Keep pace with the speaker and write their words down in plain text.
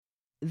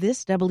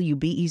This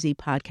WBEZ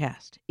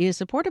podcast is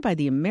supported by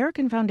the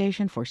American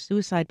Foundation for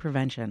Suicide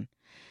Prevention.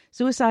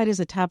 Suicide is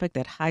a topic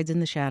that hides in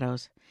the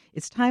shadows.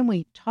 It's time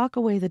we talk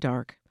away the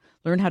dark,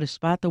 learn how to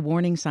spot the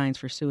warning signs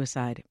for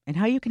suicide, and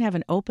how you can have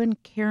an open,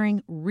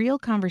 caring, real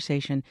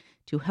conversation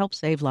to help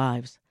save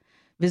lives.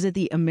 Visit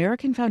the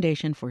American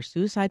Foundation for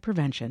Suicide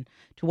Prevention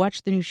to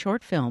watch the new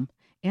short film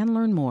and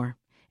learn more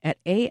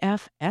at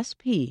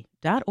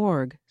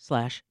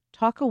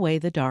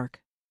afsp.org/talkawaythedark.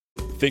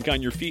 Think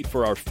on your feet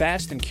for our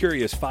Fast and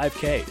Curious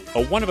 5K,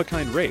 a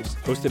one-of-a-kind race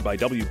hosted by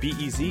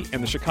WBEZ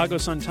and the Chicago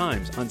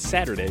Sun-Times on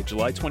Saturday,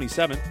 July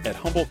 27th at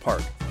Humboldt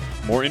Park.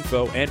 More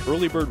info and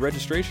early bird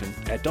registration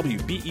at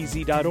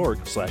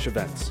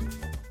wbez.org/events.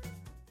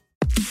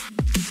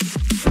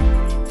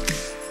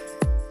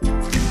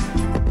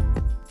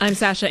 I'm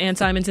Sasha Ann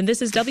Simons, and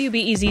this is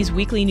WBEZ's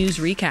Weekly News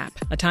Recap,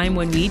 a time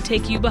when we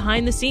take you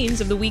behind the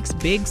scenes of the week's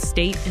big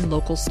state and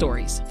local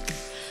stories.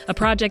 A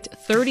project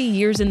 30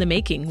 years in the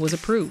making was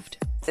approved.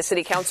 The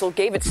City Council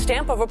gave its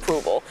stamp of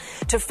approval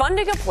to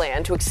funding a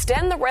plan to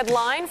extend the Red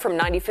Line from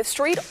 95th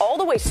Street all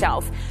the way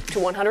south to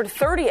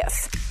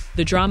 130th.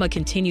 The drama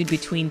continued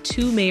between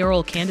two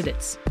mayoral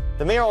candidates.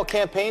 The mayoral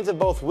campaigns of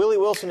both Willie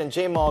Wilson and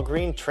Jamal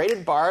Green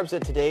traded barbs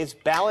at today's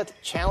ballot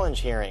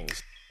challenge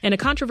hearings. And a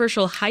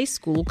controversial high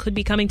school could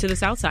be coming to the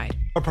South Side.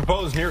 A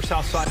proposed near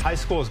Southside High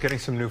School is getting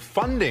some new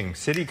funding.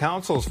 City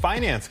Council's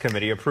Finance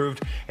Committee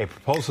approved a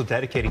proposal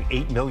dedicating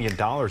 $8 million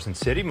in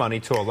city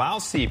money to allow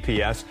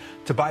CPS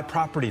to buy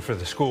property for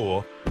the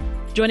school.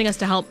 Joining us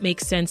to help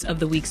make sense of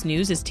the week's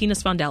news is Tina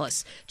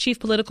Sfondelis, chief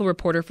political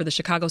reporter for the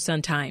Chicago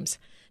Sun-Times.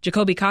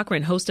 Jacoby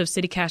Cochran, host of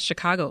CityCast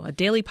Chicago, a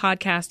daily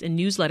podcast and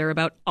newsletter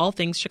about all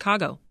things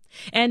Chicago.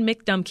 And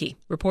Mick Dumke,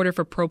 reporter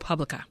for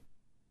ProPublica.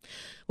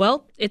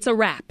 Well, it's a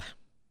wrap.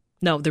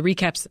 No, the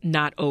recap's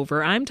not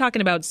over. I'm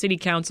talking about City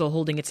Council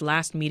holding its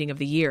last meeting of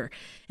the year.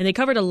 And they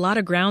covered a lot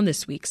of ground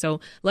this week, so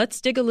let's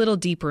dig a little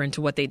deeper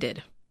into what they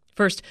did.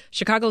 First,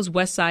 Chicago's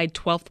West Side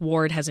 12th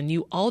Ward has a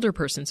new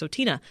alderperson. So,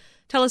 Tina,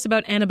 tell us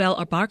about Annabelle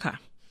Abarca.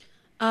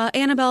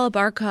 Annabelle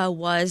Abarca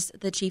was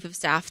the chief of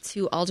staff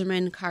to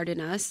Alderman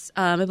Cardenas,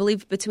 I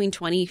believe between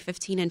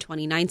 2015 and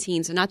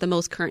 2019. So not the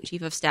most current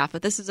chief of staff,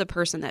 but this is a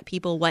person that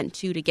people went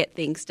to get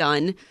things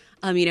done.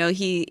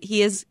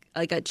 He is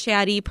like a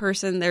chatty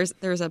person.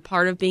 There's a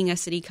part of being a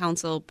city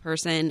council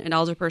person, an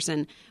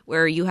alderperson,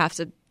 where you have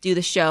to do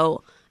the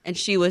show. And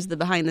she was the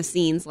behind the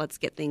scenes, let's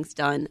get things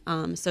done.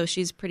 So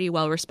she's pretty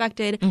well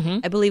respected. Mm-hmm.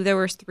 I believe there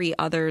were 3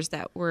 others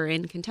that were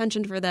in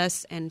contention for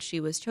this, and she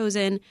was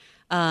chosen.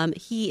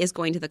 He is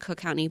going to the Cook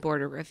County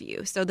Board of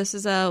Review. So this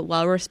is a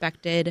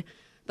well-respected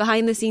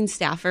behind the scenes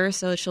staffer.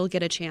 So she'll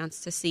get a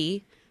chance to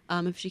see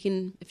if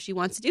she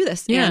wants to do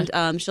this. Yeah.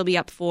 And she'll be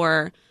up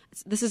for.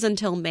 This is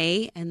until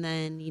May, and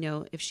then,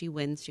 if she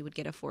wins, she would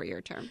get a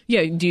 4-year term.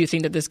 Yeah. Do you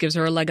think that this gives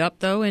her a leg up,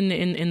 though,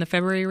 in the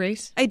February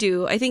race? I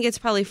do. I think it's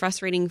probably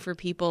frustrating for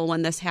people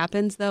when this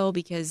happens, though,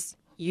 because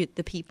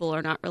the people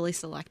are not really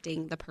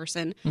selecting the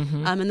person.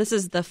 Mm-hmm. And this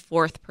is the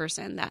 4th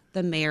person that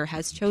the mayor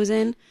has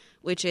chosen,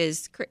 which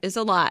is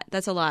a lot.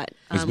 That's a lot.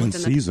 It's been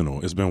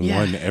seasonal. It's been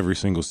one every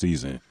single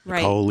season. Right.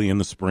 Nicole in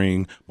the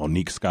spring,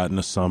 Monique Scott in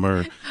the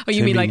summer. Oh,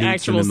 you mean like Newton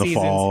actual in the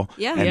seasons. fall.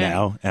 Yeah. And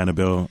now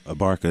Annabelle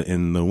Abarca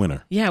in the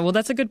winter. Yeah, well,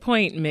 that's a good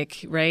point,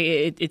 Mick,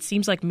 right? It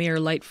seems like Mayor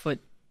Lightfoot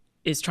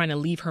is trying to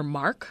leave her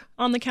mark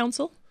on the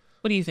council.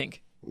 What do you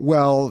think?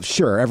 Well,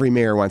 sure. Every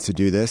mayor wants to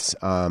do this.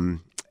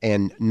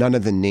 And none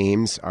of the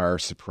names were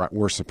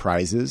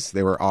surprises.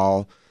 They were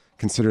all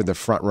considered the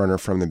front runner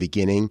from the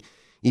beginning,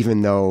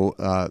 even though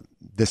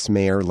this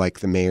mayor,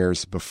 like the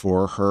mayors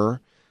before her,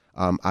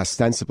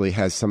 ostensibly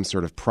has some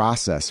sort of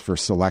process for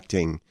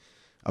selecting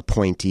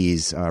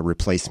appointees,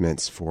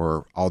 replacements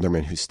for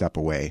aldermen who step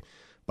away.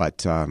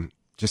 But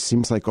just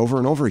seems like over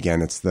and over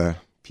again, it's the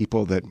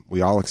people that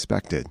we all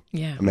expected.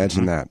 Yeah.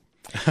 Imagine that.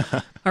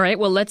 All right,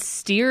 well, let's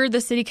steer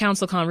the city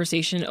council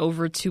conversation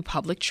over to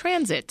public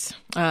transit.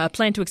 A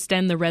plan to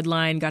extend the Red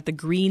Line got the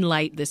green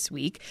light this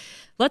week.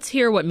 Let's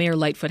hear what Mayor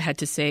Lightfoot had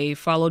to say,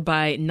 followed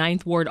by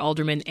 9th Ward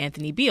Alderman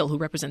Anthony Beal, who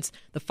represents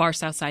the far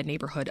south side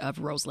neighborhood of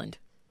Roseland.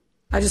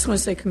 I just want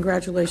to say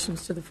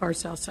congratulations to the far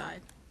south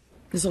side.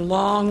 It's a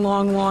long,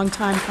 long, long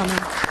time coming.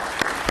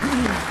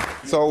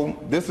 So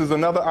this is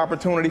another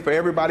opportunity for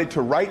everybody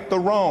to right the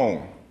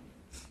wrong,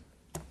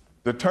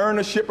 to turn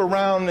the ship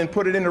around and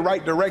put it in the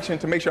right direction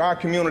to make sure our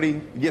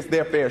community gets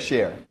their fair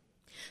share.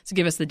 So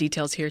give us the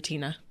details here,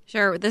 Tina.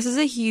 Sure. This is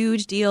a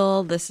huge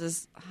deal. This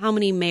is how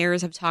many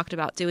mayors have talked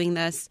about doing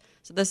this.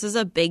 So this is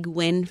a big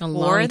win for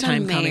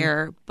the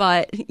mayor.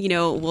 But,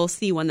 we'll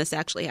see when this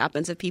actually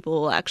happens, if people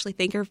will actually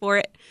thank her for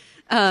it.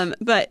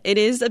 But it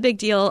is a big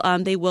deal.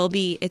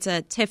 It's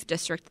a TIF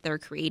district that they're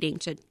creating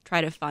to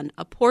try to fund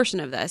a portion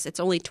of this. It's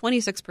only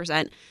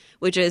 26%,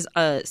 which is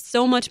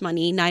so much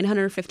money.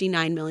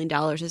 $959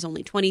 million is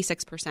only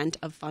 26%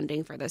 of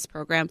funding for this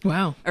program.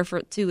 Wow. Or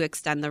to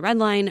extend the Red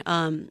Line.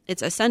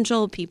 It's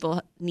essential.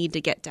 People need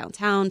to get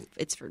downtown.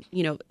 It's for,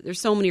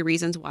 there's so many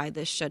reasons why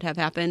this should have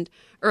happened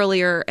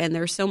earlier, and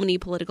there's so many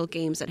political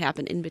games that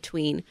happen in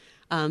between.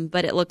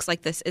 But it looks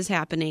like this is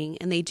happening,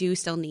 and they do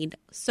still need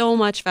so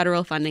much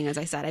federal funding, as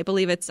I said. I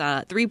believe it's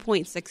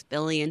 $3.6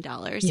 billion.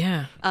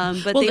 Yeah.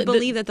 But they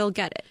believe that they'll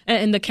get it.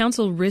 And the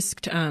council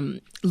risked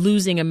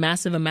losing a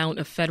massive amount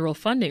of federal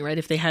funding, right,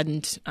 if they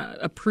hadn't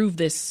approved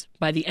this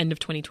by the end of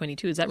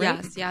 2022. Is that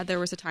right? Yes. Yeah, there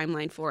was a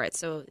timeline for it.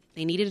 So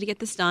they needed to get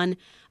this done.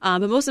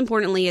 But most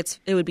importantly, it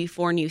would be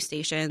 4 new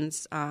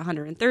stations,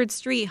 103rd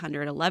Street,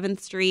 111th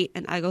Street,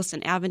 and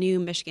Eggleston Avenue,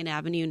 Michigan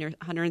Avenue near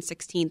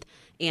 116th,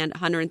 and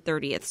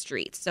 130th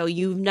Street. So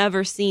you've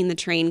never seen the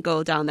train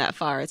go down that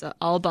far. It's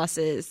all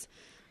buses,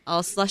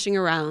 all slushing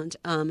around,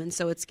 and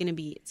so it's going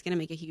to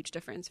make a huge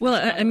difference. Well,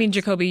 I mean,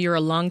 Jacoby, you're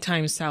a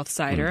longtime South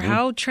Sider. Mm-hmm.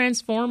 How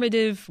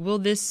transformative will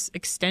this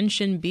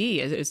extension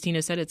be? As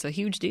Tina said, it's a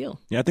huge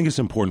deal. Yeah, I think it's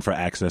important for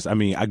access. I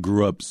mean, I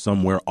grew up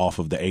somewhere off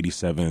of the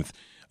 87th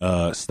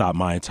stop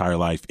my entire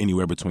life,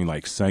 anywhere between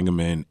like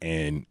Sangamon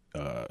and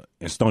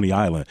Stony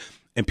Island.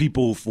 And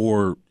people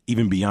for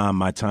even beyond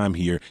my time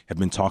here have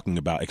been talking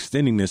about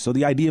extending this. So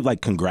the idea of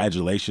like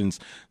congratulations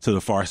to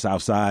the far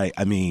South Side,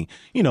 I mean,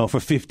 you know,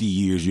 for 50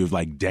 years, you've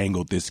like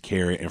dangled this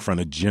carrot in front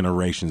of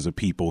generations of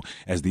people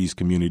as these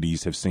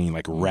communities have seen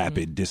like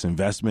rapid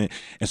disinvestment.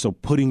 And so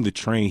putting the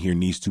train here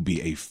needs to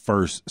be a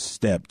first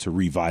step to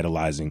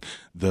revitalizing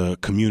the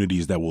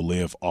communities that will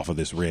live off of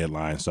this red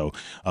line. So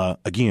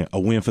again, a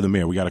win for the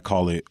mayor. We got to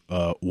call it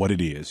what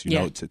it is, you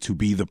know, to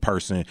be the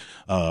person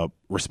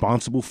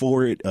responsible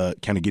for it,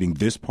 kind of getting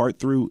this part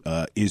through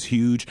is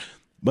huge.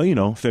 But, you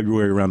know,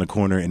 February around the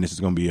corner, and this is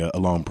going to be a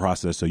long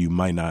process, so you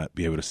might not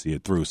be able to see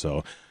it through.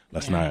 So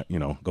let's not, you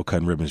know, go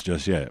cutting ribbons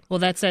just yet. Well,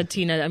 that said,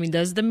 Tina, I mean,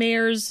 does the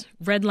mayor's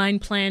red line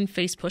plan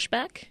face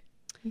pushback?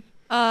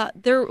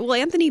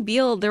 Anthony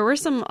Beal, there were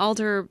some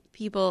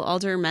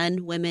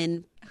aldermen,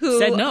 women who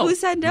said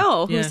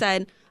no. Who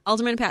said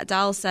Alderman Pat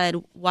Dowell said,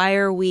 why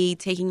are we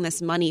taking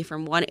this money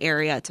from one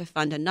area to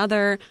fund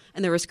another?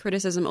 And there was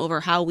criticism over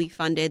how we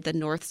funded the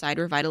North Side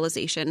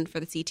revitalization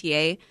for the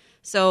CTA.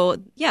 So,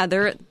 yeah,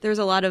 there's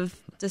a lot of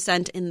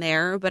dissent in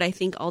there, but I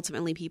think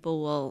ultimately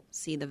people will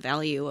see the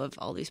value of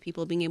all these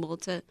people being able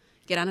to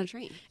get on a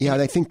train. Yeah,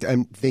 they think,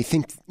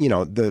 you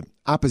know, the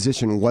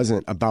opposition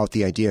wasn't about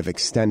the idea of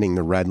extending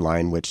the red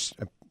line, which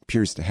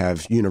appears to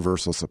have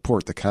universal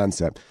support, the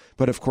concept.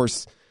 But, of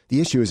course,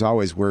 the issue is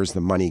always where's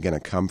the money going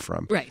to come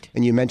from? Right.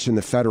 And you mentioned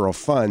the federal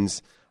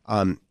funds.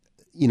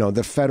 You know,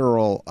 the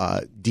federal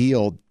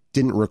deal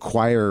didn't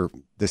require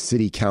the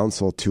city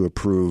council to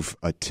approve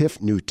a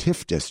new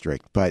TIF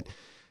district, but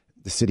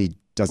the city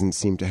doesn't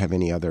seem to have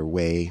any other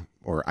way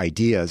or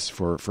ideas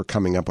for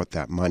coming up with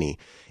that money.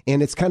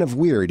 And it's kind of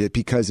weird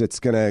because it's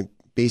going to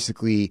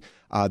basically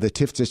the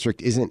TIF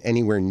district isn't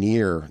anywhere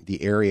near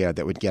the area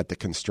that would get the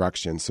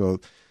construction. So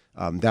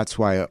that's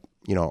why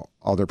you know,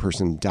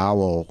 Alderperson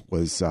Dowell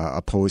was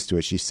opposed to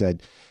it. She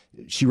said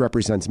she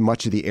represents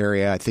much of the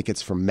area. I think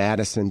it's from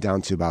Madison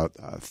down to about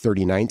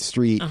 39th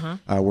Street,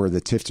 where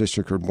the TIF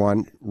district would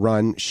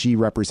run. She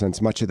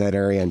represents much of that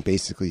area and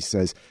basically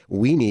says,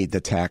 we need the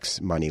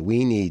tax money.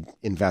 We need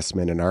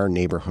investment in our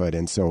neighborhood.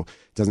 And so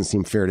it doesn't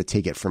seem fair to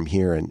take it from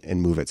here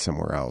and move it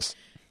somewhere else.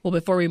 Well,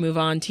 before we move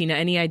on, Tina,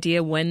 any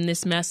idea when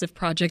this massive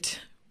project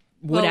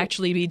would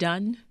actually be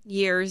done?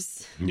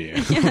 Years. Yeah.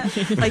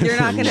 Like you're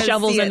not going to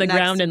shovels see in the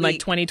ground week. in like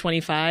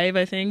 2025,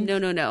 I think.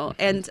 No.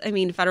 And I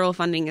mean, federal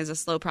funding is a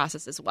slow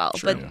process as well.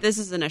 Sure. But this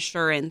is an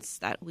assurance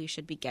that we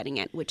should be getting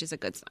it, which is a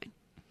good sign.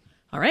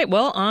 All right.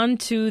 Well, on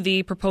to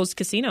the proposed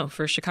casino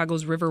for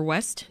Chicago's River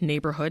West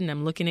neighborhood. And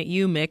I'm looking at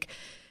you, Mick.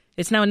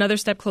 It's now another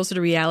step closer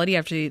to reality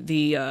after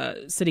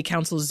the City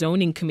Council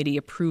Zoning Committee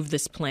approved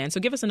this plan. So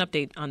give us an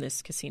update on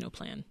this casino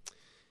plan.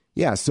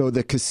 Yeah, so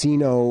the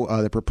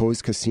casino, the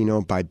proposed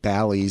casino by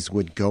Bally's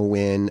would go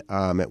in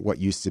at what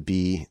used to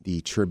be the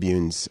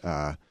Tribune's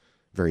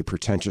very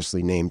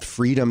pretentiously named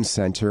Freedom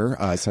Center,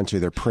 essentially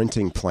their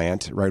printing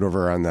plant right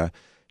over on the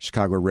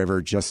Chicago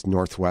River, just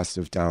northwest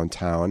of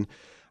downtown.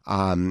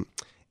 And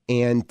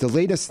the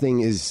latest thing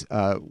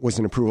was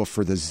an approval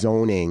for the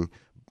zoning.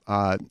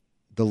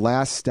 The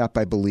last step,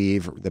 I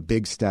believe, the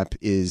big step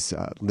is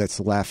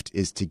that's left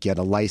is to get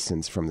a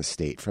license from the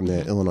state, from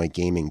the Illinois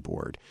Gaming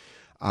Board.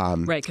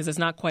 Right, because it's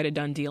not quite a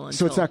done deal.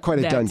 So it's not quite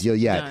a done deal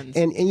yet.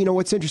 And you know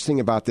what's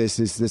interesting about this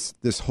is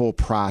this whole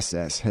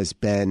process has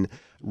been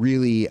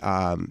really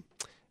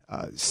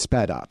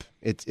sped up.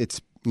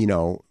 It's you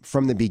know,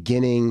 from the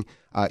beginning,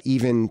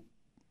 even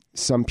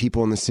some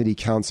people in the city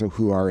council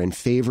who are in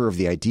favor of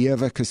the idea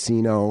of a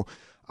casino,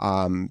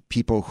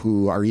 people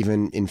who are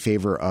even in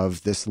favor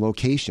of this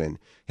location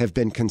have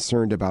been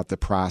concerned about the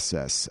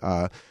process.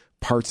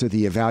 Parts of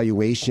the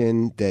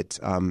evaluation that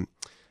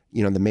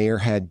you know, the mayor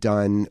had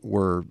done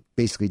were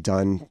basically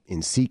done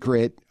in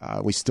secret.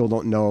 We still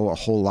don't know a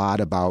whole lot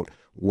about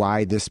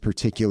why this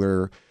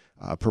particular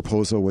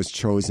proposal was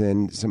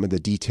chosen, some of the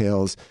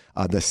details.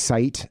 The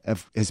site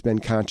has been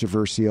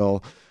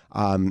controversial,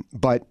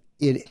 but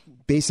it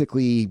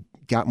basically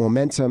got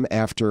momentum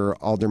after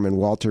Alderman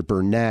Walter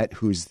Burnett,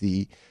 whose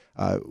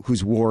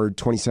ward,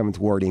 27th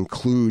Ward,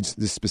 includes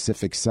the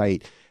specific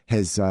site,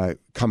 has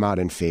come out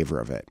in favor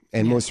of it.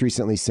 And most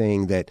recently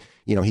saying that,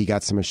 he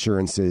got some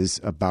assurances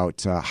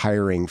about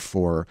hiring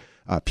for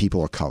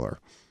people of color.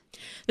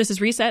 This is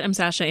Reset. I'm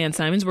Sasha Ann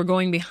Simons. We're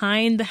going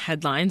behind the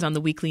headlines on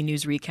the weekly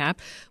news recap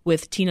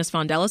with Tina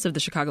Sfondelis of the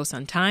Chicago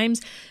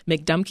Sun-Times,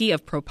 Mick Dumke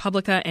of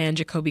ProPublica, and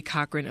Jacoby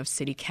Cochran of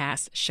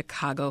CityCast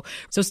Chicago.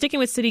 So sticking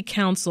with City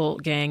Council,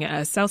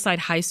 gang, Southside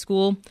High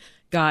School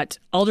got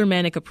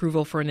aldermanic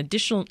approval for an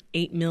additional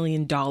 $8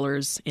 million in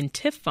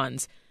TIF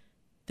funds.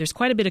 There's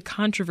quite a bit of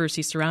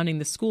controversy surrounding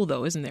the school,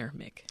 though, isn't there,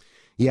 Mick?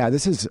 Yeah,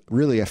 this is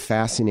really a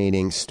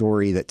fascinating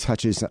story that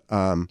touches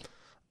on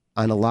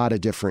a lot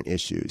of different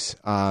issues.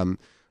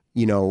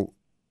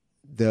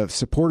 The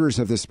supporters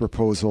of this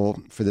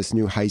proposal for this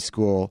new high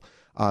school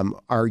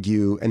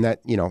argue, and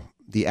that,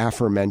 the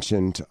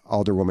aforementioned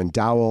Alderwoman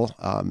Dowell,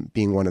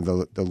 being one of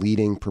the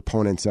leading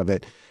proponents of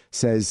it,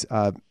 says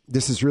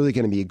this is really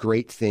going to be a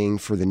great thing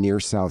for the near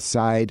South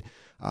Side.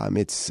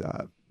 It's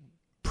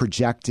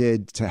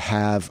projected to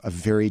have a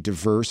very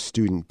diverse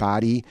student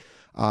body.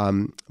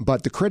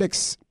 But the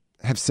critics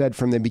have said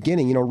from the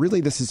beginning,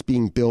 really this is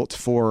being built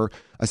for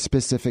a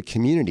specific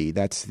community.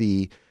 That's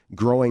the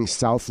growing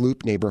South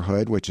Loop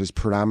neighborhood, which is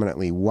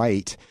predominantly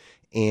white.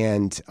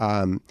 And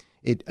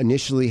it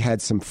initially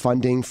had some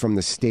funding from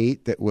the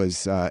state that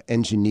was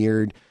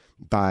engineered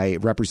by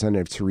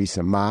Representative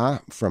Teresa Ma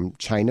from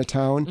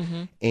Chinatown.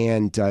 Mm-hmm.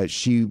 And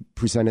she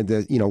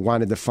presented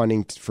wanted the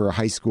funding for a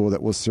high school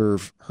that will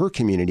serve her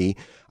community.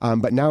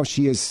 But now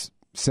she has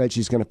said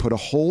she's going to put a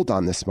hold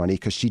on this money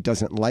because she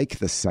doesn't like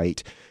the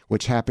site,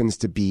 which happens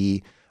to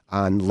be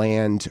on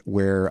land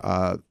where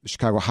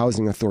Chicago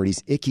Housing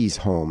Authority's Ickes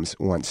Homes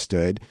once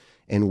stood,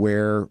 and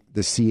where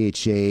the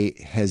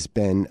CHA has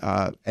been,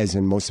 as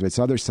in most of its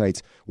other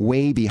sites,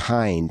 way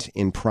behind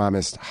in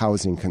promised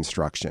housing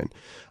construction.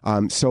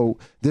 So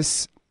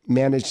this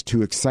managed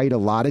to excite a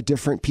lot of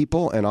different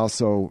people and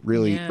also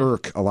really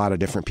irk a lot of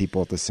different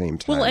people at the same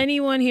time. Well,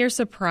 anyone here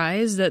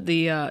surprised that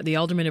the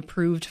alderman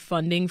approved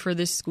funding for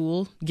this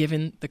school,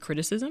 given the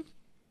criticism?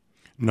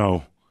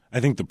 No. I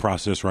think the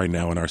process right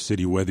now in our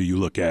city, whether you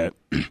look at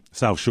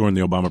South Shore and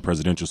the Obama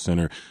Presidential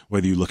Center,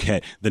 whether you look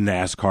at the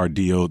NASCAR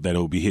deal that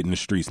will be hitting the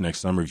streets next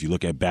summer, if you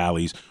look at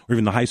Bally's, or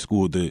even the high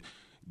school, the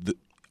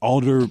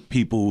alder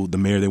people, the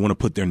mayor, they want to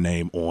put their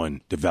name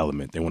on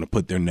development. They want to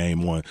put their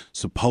name on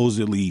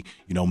supposedly,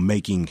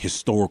 making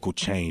historical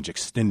change,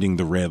 extending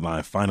the red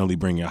line, finally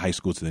bringing a high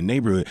school to the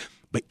neighborhood.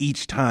 But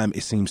each time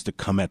it seems to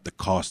come at the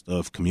cost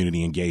of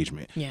community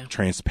engagement,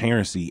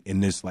 transparency.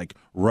 In this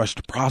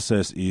rushed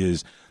process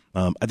is,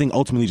 I think,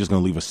 ultimately just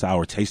going to leave a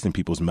sour taste in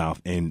people's mouth,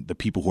 and the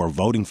people who are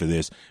voting for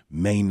this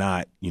may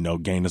not,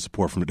 gain the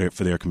support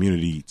for their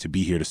community to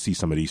be here to see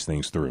some of these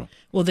things through.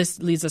 Well, this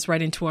leads us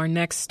right into our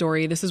next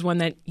story. This is one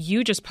that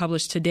you just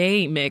published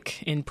today,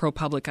 Mick, in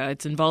ProPublica.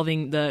 It's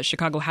involving the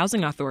Chicago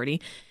Housing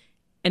Authority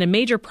and a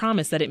major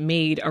promise that it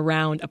made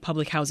around a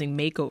public housing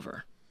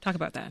makeover. Talk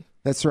about that.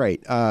 That's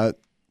right.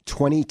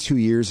 22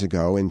 years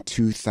ago, in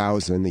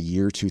 2000, the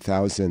year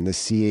 2000,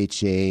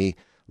 the CHA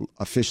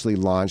officially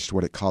launched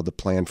what it called the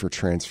Plan for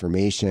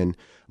Transformation.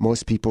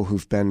 Most people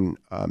who've been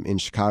in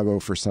Chicago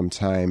for some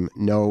time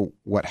know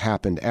what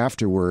happened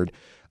afterward.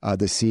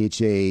 The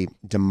CHA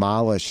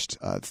demolished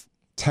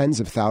tens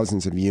of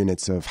thousands of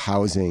units of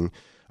housing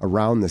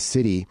around the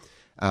city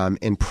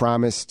and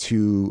promised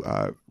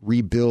to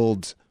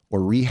rebuild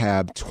or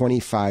rehab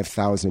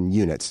 25,000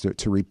 units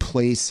to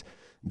replace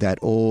that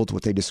old,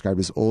 what they described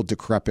as old,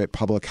 decrepit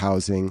public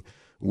housing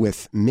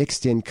with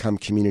mixed income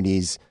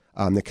communities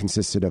that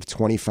consisted of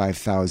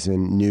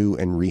 25,000 new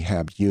and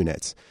rehabbed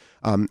units.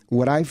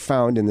 What I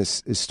found in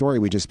this story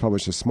we just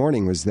published this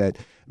morning was that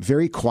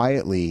very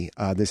quietly,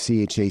 the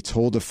CHA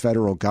told the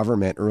federal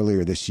government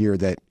earlier this year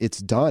that it's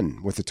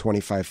done with the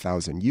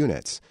 25,000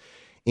 units.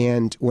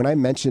 And when I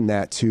mentioned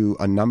that to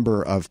a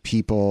number of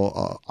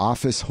people,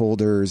 office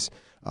holders,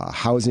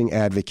 housing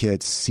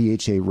advocates,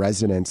 CHA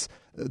residents,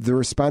 the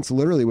response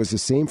literally was the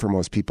same for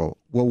most people.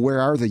 Well, where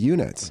are the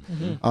units?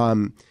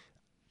 Mm-hmm.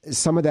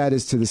 Some of that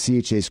is to the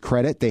CHA's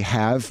credit. They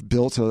have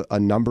built a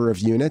number of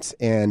units,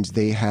 and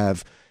they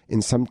have,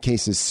 in some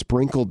cases,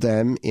 sprinkled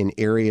them in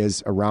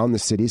areas around the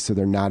city so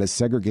they're not as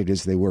segregated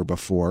as they were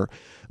before.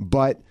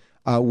 But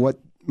what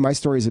my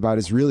story is about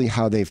is really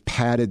how they've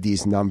padded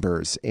these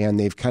numbers, and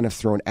they've kind of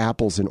thrown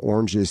apples and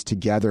oranges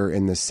together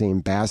in the same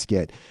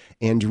basket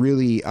and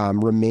really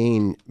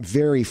remain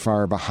very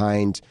far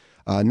behind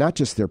not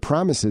just their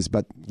promises,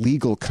 but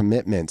legal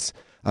commitments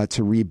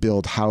to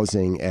rebuild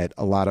housing at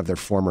a lot of their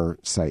former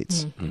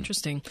sites.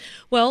 Interesting.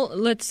 Well,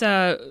 let's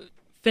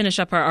finish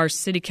up our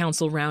city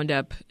council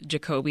roundup,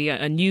 Jacoby.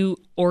 A new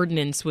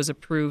ordinance was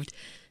approved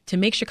to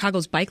make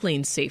Chicago's bike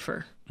lanes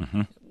safer.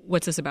 Mm-hmm.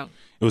 What's this about?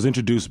 It was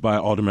introduced by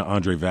Alderman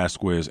Andre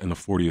Vasquez in the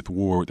 40th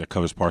Ward that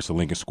covers parts of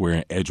Lincoln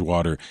Square and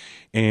Edgewater.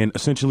 And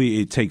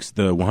essentially it takes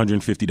the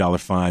 $150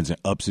 fines and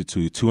ups it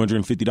to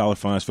 $250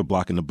 fines for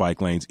blocking the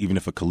bike lanes, even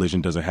if a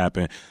collision doesn't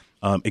happen.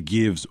 It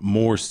gives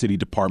more city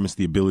departments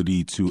the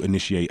ability to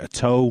initiate a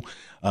tow,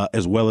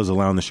 as well as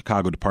allowing the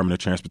Chicago Department of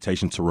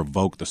Transportation to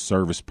revoke the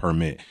service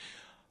permit.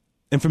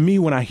 And for me,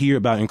 when I hear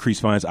about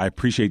increased fines, I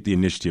appreciate the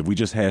initiative. We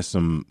just had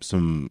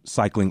some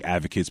cycling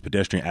advocates,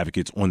 pedestrian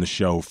advocates on the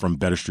show from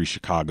Better Street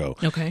Chicago.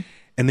 Okay.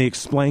 And they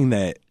explain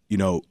that,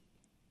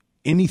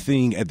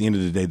 anything at the end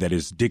of the day that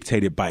is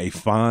dictated by a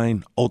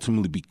fine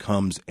ultimately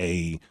becomes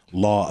a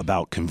law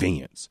about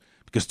convenience.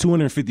 Because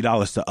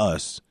 $250 to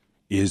us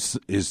is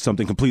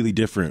something completely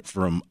different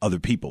from other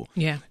people.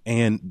 Yeah.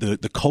 And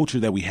the culture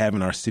that we have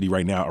in our city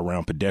right now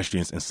around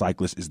pedestrians and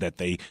cyclists is that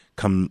they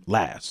come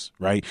last,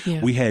 right?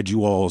 Yeah. We had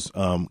you all's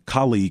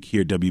colleague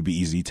here at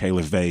WBEZ,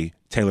 Taylor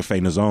Faye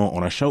Nazon,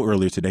 on our show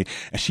earlier today,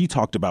 and she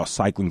talked about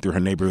cycling through her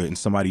neighborhood and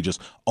somebody just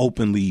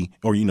openly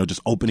or,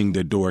 just opening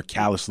their door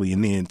callously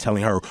and then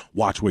telling her,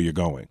 watch where you're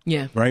going.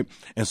 Yeah. Right?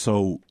 And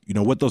so,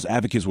 what those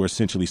advocates were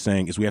essentially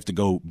saying is we have to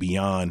go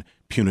beyond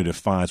punitive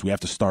fines. We have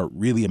to start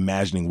really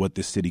imagining what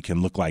this city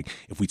can look like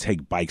if we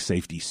take bike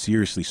safety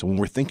seriously. So when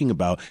we're thinking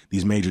about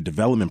these major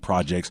development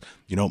projects,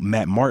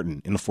 Matt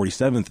Martin in the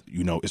 47th,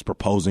 is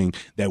proposing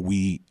that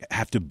we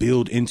have to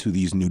build into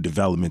these new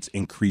developments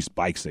increased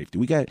bike safety.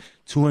 We got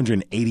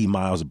 280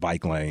 miles of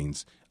bike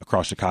lanes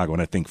across Chicago,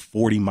 and I think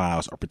 40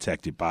 miles are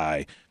protected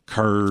by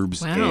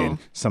curbs and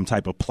some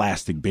type of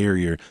plastic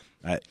barrier.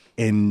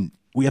 And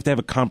we have to have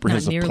a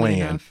comprehensive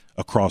plan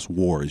across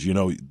wards.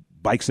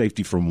 Bike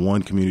safety from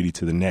one community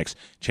to the next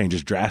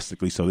changes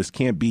drastically. So this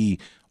can't be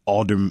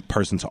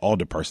alderperson to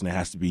alderperson. It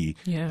has to be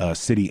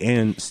city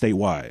and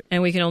statewide.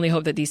 And we can only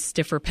hope that these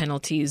stiffer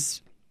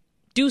penalties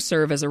do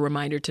serve as a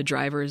reminder to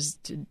drivers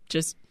to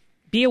just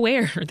be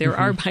aware there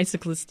are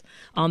bicyclists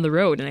on the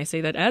road. And I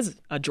say that as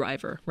a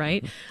driver,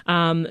 right?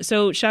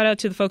 So shout out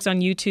to the folks on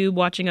YouTube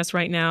watching us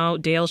right now.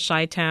 Dale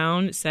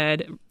Shytown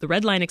said, the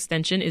red line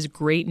extension is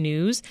great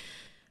news.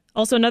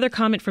 Also, another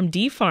comment from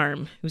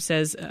D-Farm who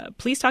says,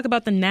 please talk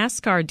about the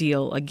NASCAR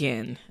deal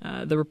again.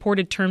 The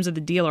reported terms of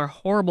the deal are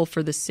horrible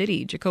for the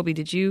city. Jacoby,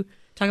 did you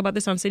talk about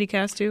this on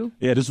CityCast too?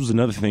 Yeah, this was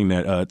another thing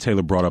that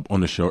Taylor brought up on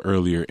the show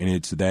earlier, and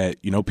it's that,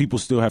 people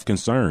still have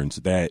concerns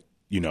that,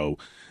 the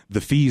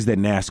fees that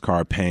NASCAR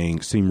are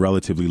paying seem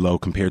relatively low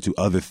compared to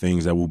other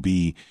things that will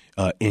be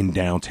in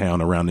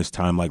downtown around this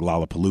time, like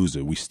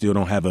Lollapalooza. We still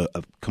don't have a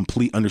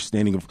complete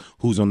understanding of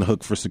who's on the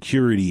hook for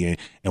security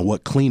and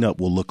what cleanup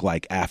will look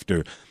like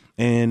after.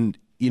 And,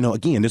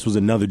 again, this was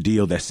another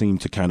deal that seemed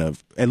to kind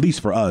of, at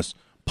least for us,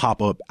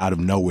 pop up out of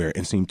nowhere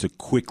and seemed to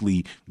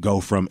quickly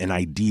go from an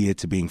idea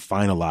to being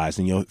finalized.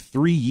 And,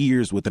 3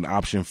 years with an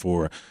option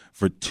for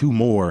 2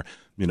 more,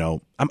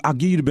 I'll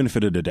give you the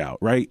benefit of the doubt,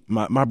 right?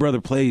 My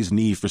brother plays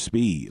Need for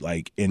Speed.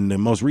 Like, in the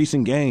most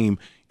recent game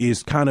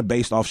is kind of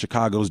based off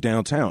Chicago's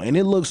downtown. And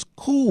it looks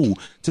cool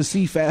to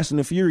see Fast and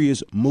the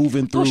Furious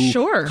moving through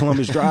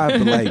Columbus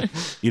Drive. But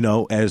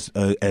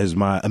as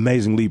my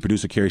amazing lead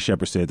producer, Carrie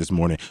Shepard, said this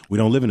morning, we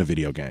don't live in a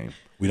video game.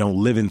 We don't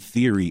live in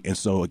theory. And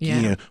so,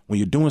 again, when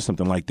you're doing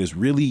something like this,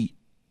 really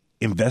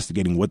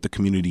investigating what the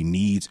community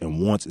needs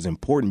and wants is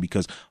important,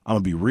 because I'm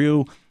going to be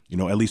real,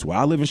 at least where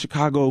I live in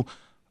Chicago,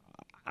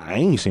 I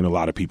ain't seen a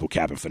lot of people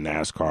capping for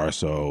NASCAR.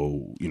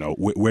 So,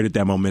 where did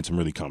that momentum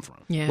really come from?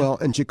 Yeah. Well,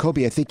 and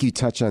Jacoby, I think you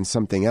touch on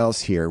something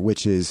else here,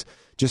 which is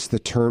just the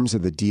terms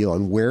of the deal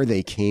and where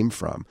they came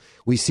from.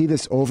 We see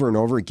this over and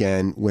over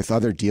again with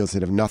other deals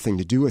that have nothing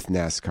to do with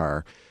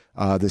NASCAR.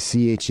 The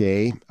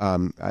CHA,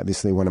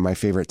 obviously one of my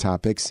favorite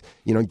topics,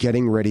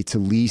 getting ready to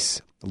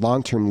lease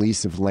long-term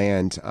lease of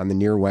land on the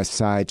near west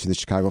side to the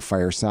Chicago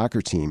Fire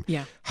soccer team.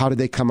 Yeah. How did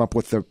they come up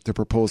with the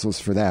proposals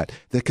for that?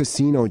 The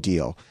casino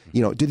deal.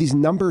 Do these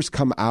numbers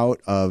come out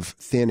of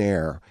thin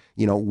air?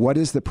 What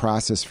is the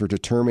process for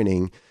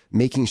determining,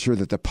 making sure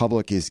that the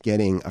public is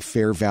getting a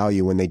fair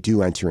value when they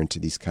do enter into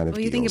these kind of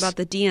deals? Well, you think about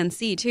the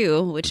DNC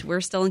too, which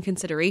we're still in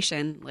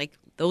consideration. Like,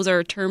 those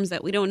are terms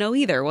that we don't know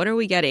either. What are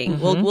we getting?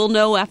 Mm-hmm. We'll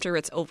know after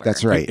it's over.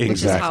 That's right. Which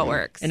Exactly. is how it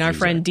works. And our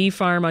friend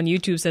D-Farm on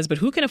YouTube says, but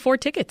who can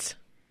afford tickets?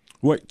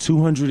 What,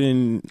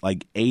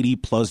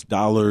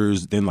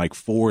 $280+ then like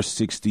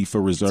 $460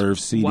 for reserve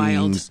seatings.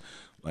 Wild.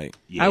 Like,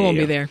 yeah. I won't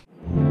be there.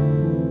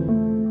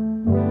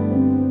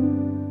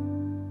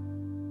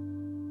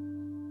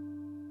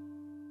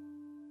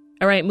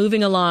 All right,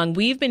 moving along.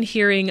 We've been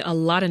hearing a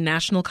lot of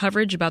national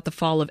coverage about the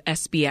fall of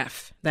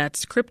SBF.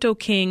 That's crypto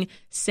king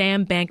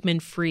Sam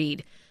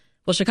Bankman-Fried.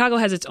 Well, Chicago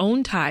has its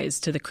own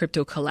ties to the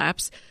crypto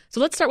collapse. So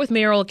let's start with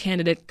mayoral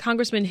candidate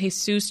Congressman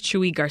Jesus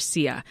Chuy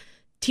Garcia.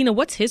 Tina,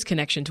 what's his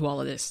connection to all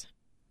of this?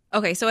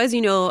 Okay, so as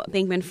you know,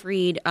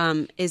 Bankman-Fried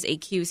is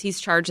accused. He's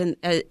charged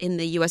in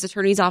the U.S.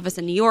 Attorney's Office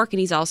in New York, and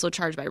he's also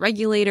charged by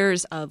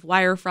regulators of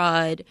wire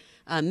fraud,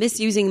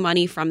 misusing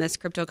money from this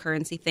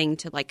cryptocurrency thing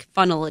to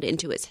funnel it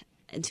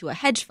into a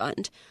hedge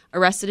fund.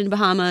 Arrested in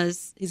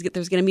Bahamas. There's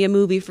going to be a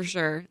movie for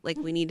sure.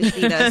 We need to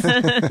see this.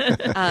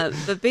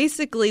 But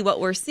basically what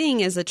we're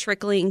seeing is a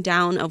trickling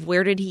down of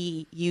where did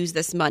he use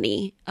this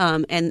money.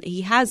 And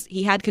he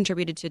had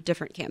contributed to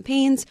different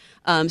campaigns.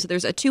 So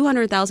there's a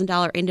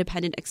 $200,000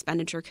 independent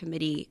expenditure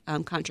committee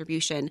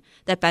contribution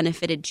that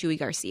benefited Chuy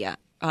Garcia.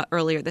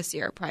 earlier this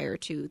year prior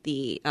to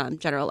the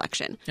general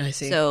election. I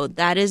see. So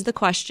that is the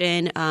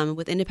question.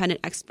 With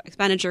independent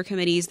expenditure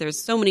committees,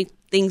 there's so many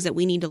things that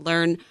we need to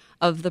learn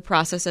of the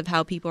process of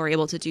how people are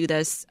able to do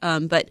this.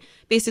 But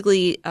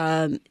basically,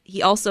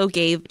 he also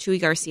gave Chuy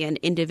Garcia an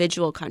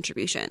individual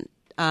contribution,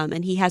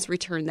 and he has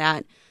returned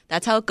that.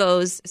 That's how it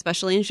goes,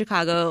 especially in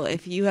Chicago.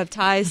 If you have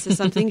ties to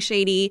something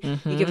shady,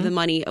 you give the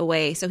money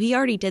away. So he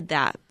already did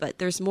that. But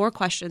there's more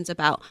questions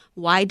about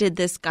why did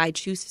this guy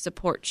choose to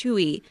support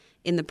Chuy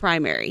in the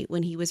primary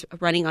when he was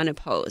running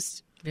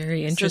unopposed?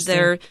 Very interesting.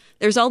 So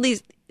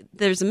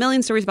there's a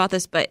million stories about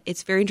this, but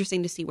it's very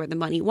interesting to see where the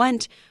money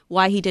went,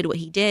 why he did what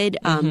he did.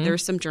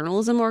 There's some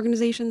journalism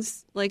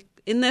organizations like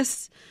in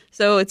this.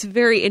 So it's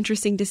very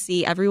interesting to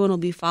see. Everyone will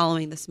be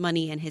following this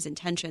money and his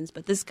intentions,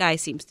 but this guy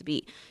seems to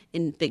be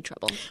in big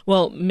trouble.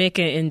 Well, Mick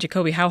and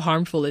Jacoby, how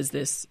harmful is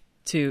this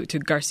to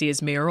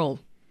Garcia's mayoral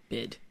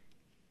bid?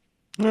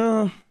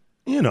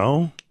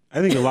 I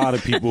think a lot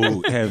of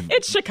people have...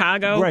 It's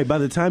Chicago. Right. By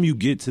the time you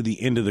get to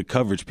the end of the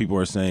coverage, people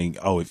are saying,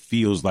 oh, it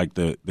feels like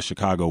the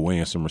Chicago way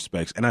in some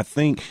respects. And I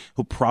think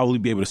he'll probably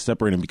be able to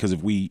separate him because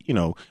if we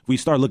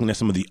start looking at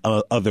some of the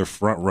other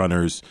front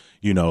runners,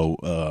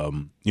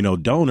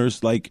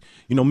 donors, like,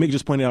 Mick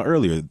just pointed out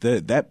earlier,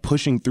 that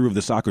pushing through of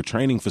the soccer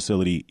training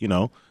facility,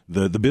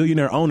 the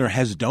billionaire owner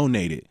has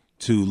donated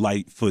to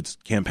Lightfoot's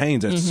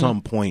campaigns at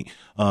some point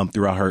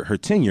throughout her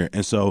tenure.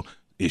 And so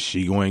is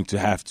she going to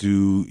have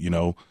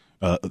to,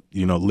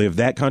 live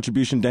that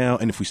contribution down?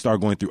 And if we start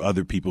going through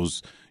other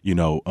people's,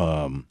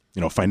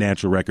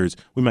 financial records,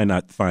 we might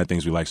not find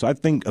things we like. So I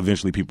think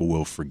eventually people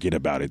will forget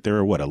about it. There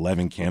are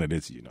 11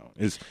 candidates, it's not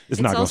going to stick.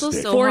 It's also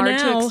so hard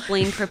to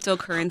explain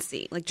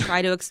cryptocurrency. Like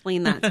try to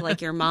explain that to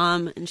like your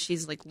mom and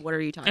she's like, what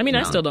are you talking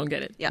about? I still don't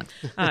get it. Yeah.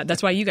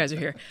 That's why you guys are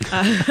here.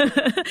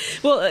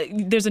 Well,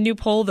 there's a new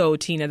poll though,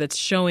 Tina, that's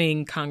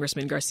showing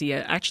Congressman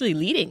Garcia actually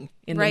leading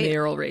in the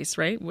mayoral race,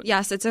 right?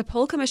 Yes, it's a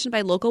poll commissioned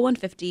by Local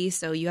 150,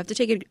 so you have to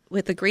take it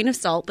with a grain of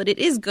salt, but it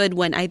is good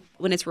when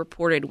it's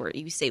reported where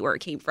you say where it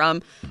came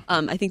from.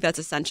 I think that's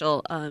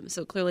essential.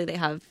 So clearly they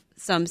have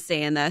some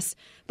say in this.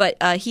 But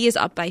he is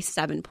up by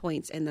 7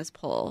 points in this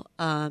poll.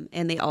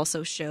 And they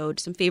also showed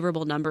some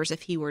favorable numbers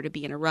if he were to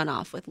be in a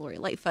runoff with Lori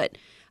Lightfoot.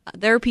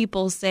 Their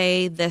people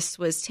say this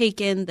was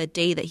taken the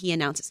day that he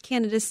announced his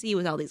candidacy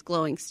with all these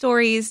glowing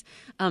stories.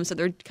 So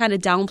they're kind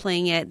of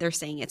downplaying it. They're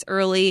saying it's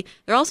early.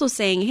 They're also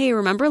saying, hey,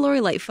 remember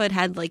Lori Lightfoot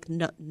had like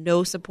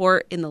no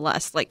support in the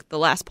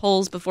last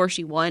polls before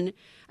she won?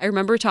 I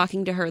remember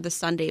talking to her the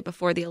Sunday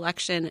before the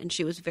election, and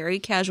she was very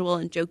casual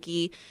and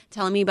jokey,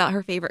 telling me about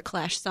her favorite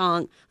Clash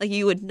song. Like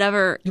you would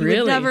never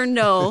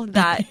know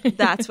that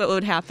that's what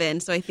would happen.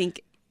 So I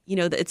think,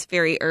 that it's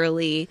very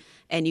early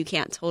and you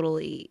can't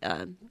totally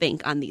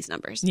bank on these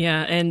numbers.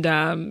 Yeah, and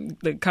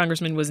the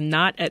congressman was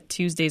not at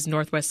Tuesday's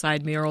Northwest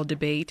Side mayoral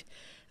debate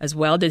as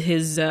well. Did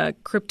his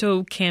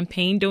crypto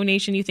campaign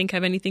donation, you think,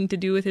 have anything to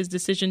do with his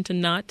decision to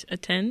not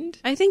attend?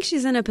 I think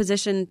she's in a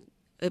position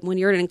when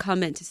you're an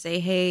incumbent to say,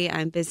 hey,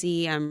 I'm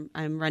busy, I'm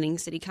running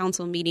city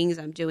council meetings,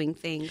 I'm doing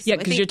things. Yeah,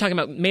 because you're talking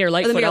about Mayor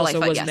Lightfoot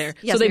wasn't there.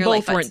 Yes, so they Mayor both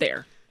Lightfoot. Weren't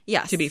there.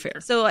 Yes. To be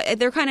fair. So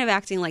they're kind of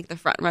acting like the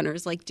front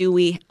runners. Like,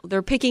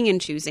 they're picking and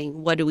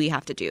choosing. What do we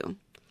have to do?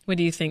 What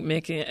do you think,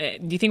 Mick?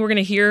 Do you think we're going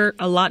to hear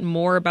a lot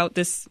more about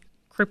this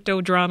crypto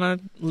drama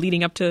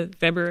leading up to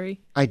February?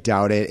 I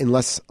doubt it,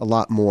 unless a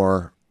lot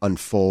more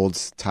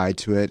unfolds tied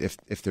to it.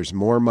 If there's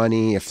more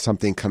money, if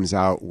something comes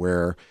out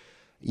where,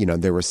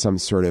 there was some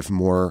sort of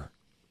more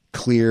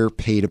clear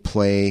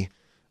pay-to-play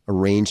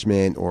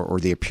arrangement or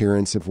the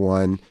appearance of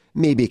one,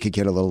 maybe it could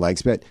get a little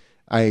legs. But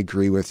I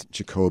agree with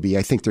Jacoby.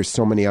 I think there's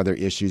so many other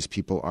issues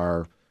people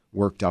are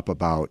worked up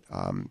about.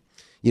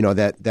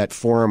 That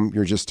forum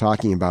you're just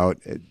talking about,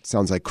 it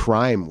sounds like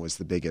crime was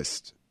the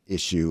biggest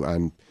issue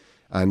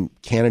on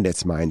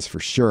candidates' minds for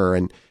sure.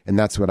 And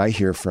that's what I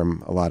hear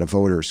from a lot of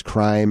voters.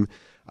 Crime,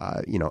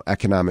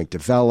 economic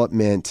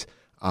development,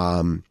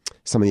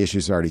 some of the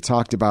issues I already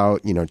talked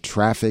about,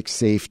 traffic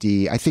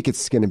safety. I think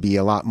it's going to be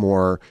a lot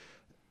more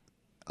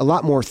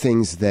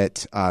things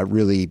that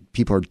really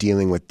people are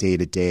dealing with day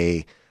to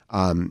day.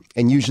 And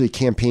usually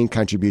campaign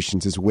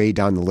contributions is way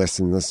down the list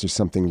unless there's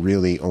something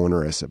really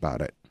onerous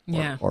about it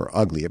or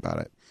ugly about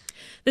it.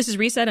 This is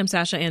Reset. I'm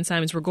Sasha Ann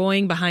Simons. We're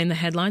going behind the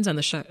headlines on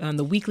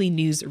the weekly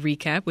news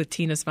recap with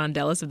Tina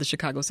Svandelis of the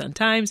Chicago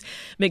Sun-Times,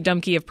 Mick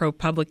Dumke of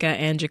ProPublica,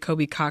 and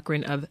Jacoby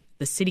Cochran of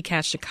the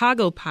CityCast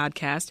Chicago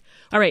podcast.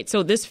 All right,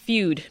 so this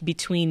feud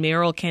between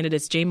mayoral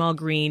candidates Jamal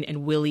Green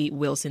and Willie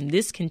Wilson,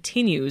 this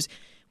continues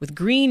with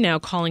Green now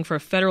calling for a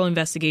federal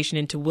investigation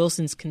into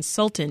Wilson's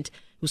consultant,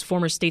 who's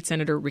former state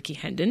senator Ricky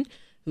Hendon,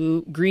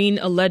 who Green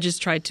alleges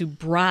tried to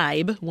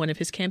bribe one of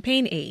his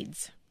campaign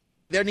aides.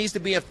 There needs to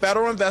be a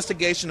federal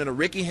investigation into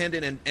Ricky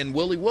Hendon and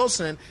Willie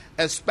Wilson,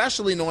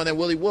 especially knowing that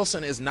Willie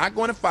Wilson is not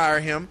going to fire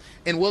him,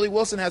 and Willie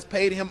Wilson has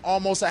paid him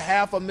almost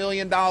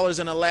 $500,000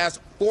 in the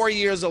last 4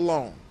 years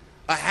alone.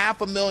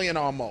 $500,000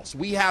 almost.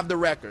 We have the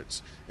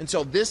records. And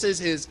so this is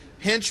his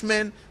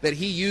henchman that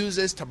he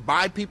uses to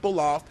buy people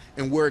off,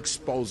 and we're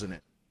exposing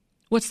it.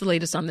 What's the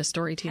latest on this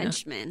story, Tina?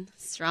 Henchman.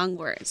 Strong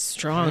words.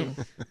 Strong.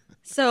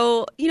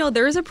 So,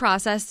 there is a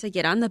process to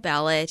get on the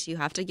ballot. You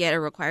have to get a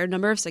required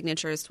number of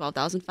signatures,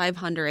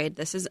 12,500.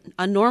 This is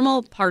a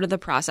normal part of the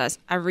process.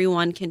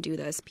 Everyone can do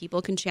this.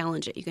 People can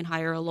challenge it. You can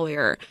hire a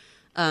lawyer.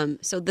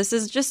 So this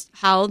is just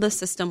how the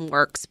system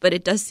works. But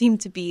it does seem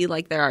to be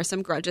like there are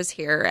some grudges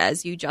here,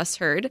 as you just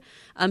heard.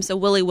 So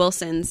Willie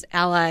Wilson's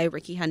ally,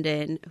 Ricky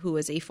Hendon, who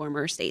was a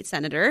former state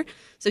senator,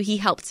 so he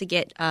helped to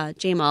get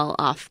Jamal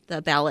off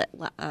the ballot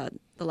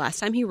the last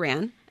time he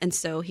ran. And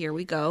so here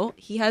we go.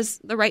 He has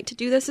the right to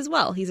do this as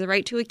well. He's a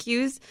right to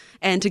accuse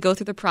and to go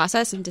through the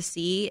process and to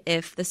see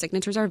if the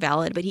signatures are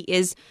valid. But he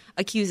is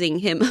accusing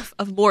him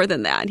of more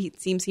than that. He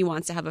seems he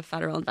wants to have a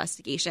federal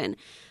investigation.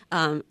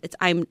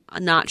 I'm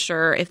not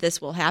sure if this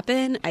will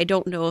happen. I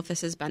don't know if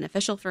this is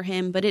beneficial for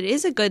him, but it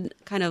is a good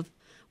kind of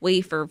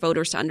way for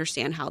voters to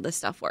understand how this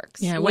stuff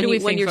works. Yeah, what do we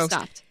think, when you're folks?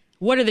 stopped.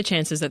 What are the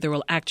chances that there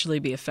will actually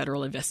be a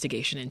federal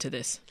investigation into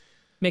this?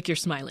 Mick, you're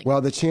smiling.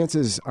 Well, the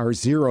chances are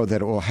zero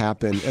that it will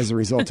happen as a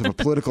result of a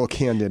political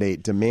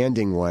candidate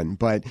demanding one.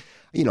 But,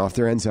 if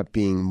there ends up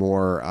being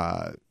more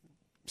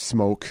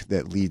smoke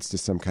that leads to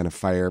some kind of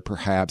fire,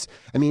 perhaps.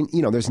 I mean,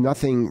 there's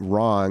nothing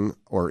wrong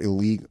or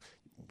illegal.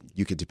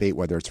 You could debate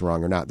whether it's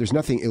wrong or not. There's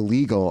nothing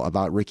illegal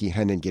about Ricky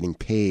Hendon getting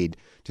paid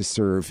to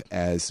serve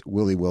as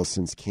Willie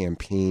Wilson's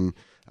campaign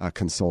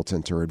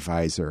consultant or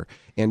advisor.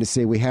 And to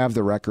say we have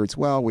the records,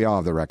 well, we all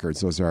have the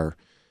records. Those are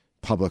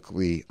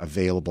publicly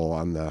available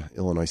on the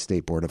Illinois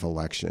State Board of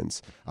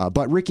Elections.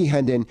 But Ricky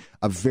Hendon,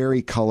 a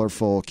very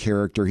colorful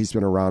character. He's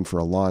been around for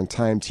a long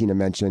time. Tina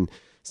mentioned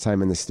his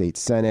time in the state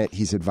Senate.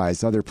 He's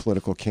advised other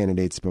political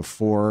candidates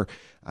before.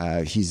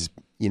 He's,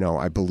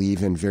 I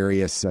believe in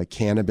various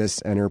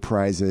cannabis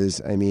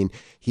enterprises. I mean,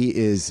 he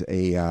is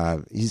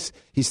he's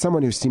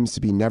someone who seems to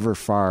be never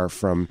far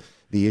from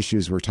the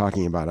issues we're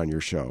talking about on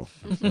your show.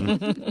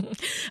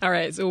 All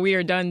right, so we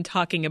are done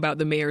talking about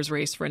the mayor's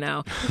race for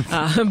now.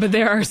 But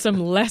there are some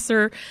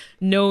lesser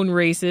known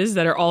races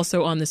that are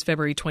also on this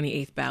February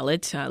 28th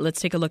ballot.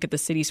 Let's take a look at the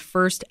city's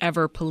first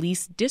ever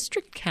police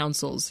district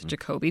councils.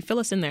 Jacoby, fill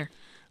us in there.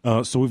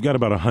 So we've got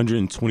about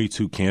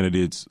 122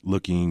 candidates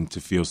looking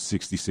to fill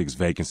 66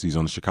 vacancies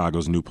on the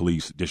Chicago's new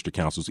police district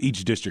councils.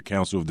 Each district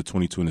council of the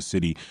 22 in the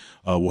city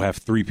will have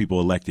 3 people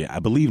elected. I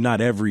believe not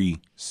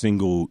every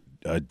single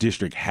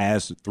district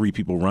has 3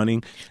 people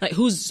running. Like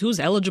who's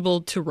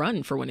eligible to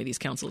run for one of these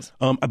councils?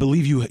 I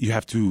believe you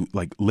have to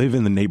live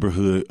in the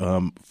neighborhood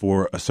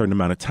for a certain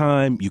amount of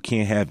time. You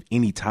can't have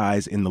any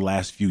ties in the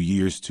last few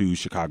years to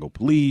Chicago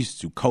Police,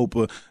 to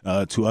COPA,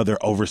 to other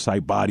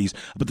oversight bodies.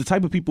 But the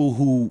type of people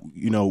who,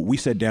 we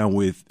sat down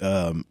with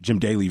Jim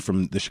Daly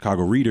from the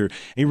Chicago Reader, and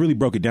he really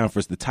broke it down for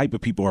us. The type of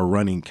people are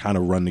running kind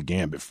of run the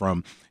gambit,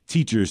 from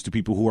teachers to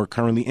people who are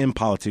currently in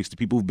politics to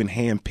people who've been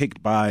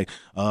handpicked by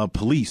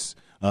police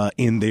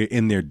in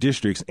their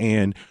districts.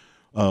 And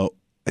I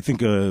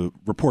think a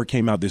report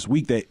came out this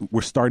week that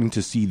we're starting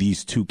to see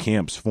these 2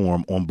 camps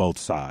form on both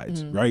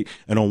sides, right?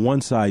 And on one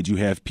side, you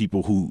have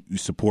people who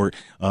support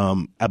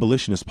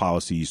abolitionist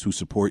policies, who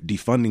support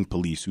defunding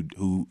police,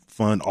 who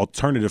fund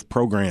alternative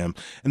programs,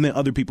 and then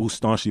other people who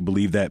staunchly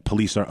believe that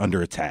police are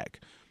under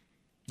attack.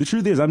 The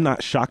truth is, I'm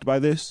not shocked by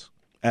this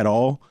at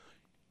all.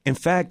 In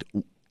fact,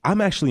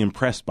 I'm actually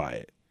impressed by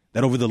it.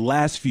 That over the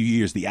last few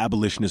years, the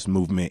abolitionist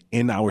movement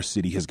in our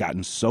city has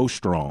gotten so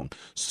strong,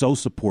 so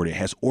supported,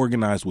 has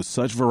organized with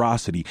such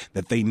veracity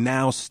that they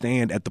now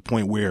stand at the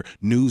point where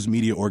news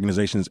media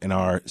organizations in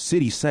our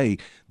city say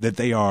that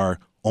they are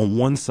on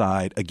one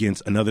side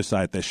against another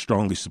side that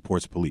strongly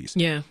supports police.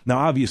 Yeah. Now,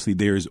 obviously,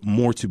 there's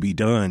more to be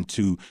done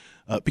to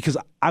because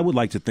I would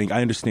like to think,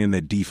 I understand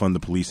that defund the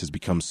police has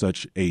become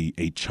such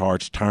a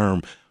charged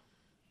term,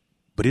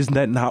 but isn't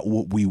that not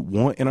what we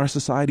want in our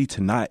society,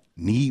 to not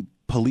need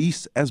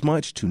police as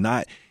much, to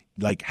not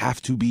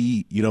have to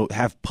be,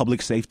 have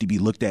public safety be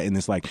looked at in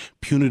this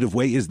punitive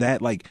way? Is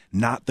that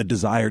not the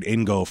desired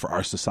end goal for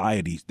our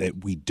society,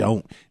 that we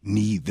don't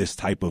need this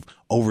type of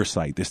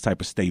oversight, this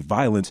type of state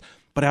violence?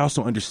 But I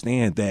also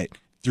understand that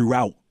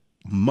throughout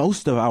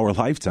most of our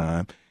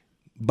lifetime,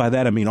 by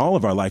that I mean all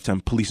of our lifetime,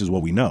 police is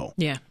what we know.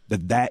 Yeah.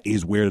 That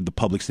is where the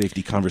public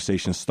safety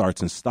conversation starts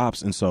and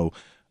stops. And so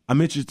I'm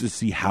interested to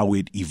see how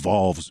it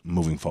evolves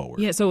moving forward.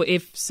 Yeah, so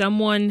if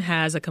someone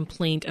has a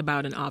complaint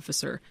about an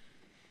officer,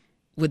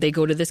 would they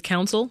go to this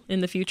council in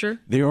the future?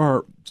 There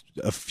are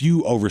a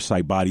few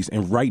oversight bodies,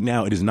 and right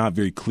now it is not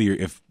very clear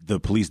if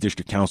the police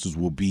district councils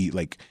will be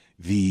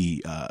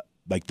the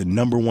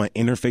number one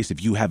interface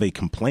if you have a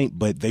complaint,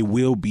 but they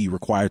will be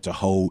required to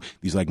hold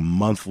these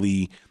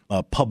monthly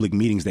public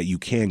meetings that you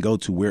can go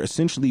to, where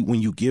essentially when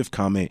you give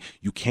comment,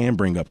 you can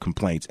bring up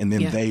complaints, and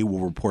then they will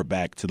report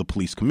back to the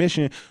police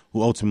commission,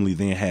 who ultimately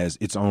then has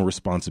its own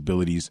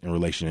responsibilities in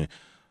relation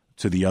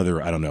to the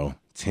other,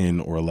 10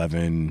 or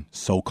 11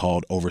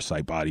 so-called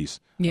oversight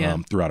bodies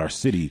throughout our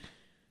city.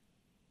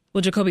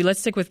 Well, Jacoby, let's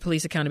stick with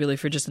police accountability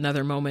for just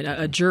another moment.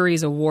 A jury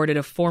is awarded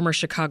a former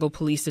Chicago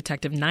police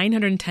detective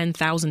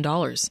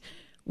 $910,000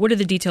 What are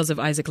the details of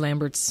Isaac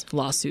Lambert's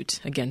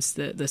lawsuit against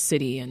the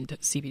city and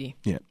CPD?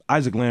 Yeah,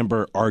 Isaac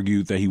Lambert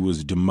argued that he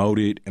was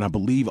demoted and I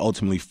believe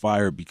ultimately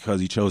fired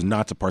because he chose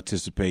not to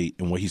participate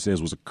in what he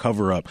says was a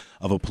cover-up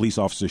of a police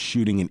officer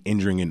shooting and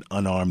injuring an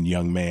unarmed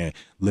young man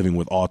living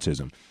with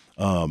autism.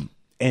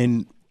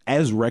 And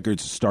as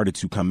records started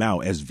to come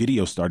out, as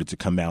videos started to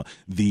come out,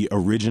 the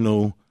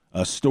original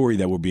story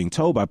that were being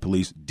told by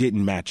police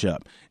didn't match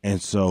up.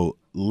 And so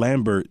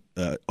Lambert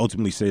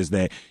ultimately says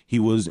that he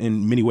was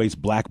in many ways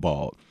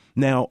blackballed.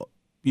 Now,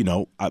 you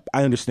know,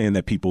 I understand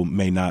that people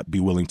may not be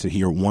willing to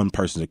hear one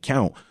person's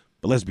account,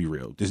 but let's be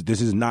real.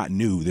 This is not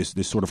new.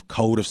 This sort of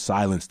code of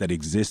silence that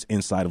exists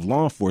inside of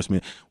law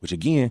enforcement, which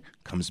again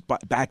comes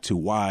back to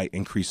why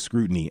increased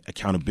scrutiny,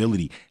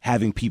 accountability,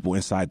 having people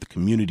inside the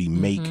community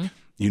make,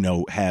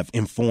 have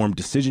informed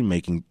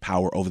decision-making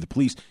power over the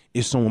police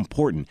is so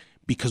important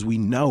because we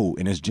know,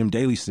 and as Jim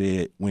Daly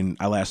said when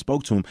I last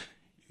spoke to him,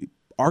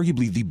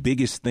 arguably the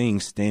biggest thing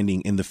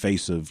standing in the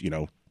face of,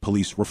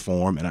 police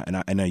reform,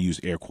 and I use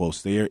air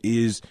quotes there,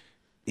 is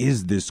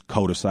this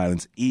code of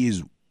silence,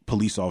 is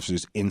police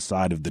officers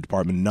inside of the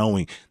department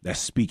knowing that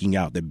speaking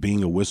out, that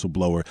being a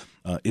whistleblower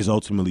is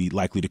ultimately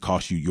likely to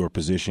cost you your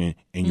position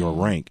and your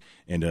rank.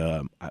 And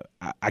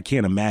I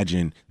can't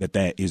imagine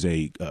that is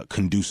a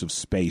conducive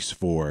space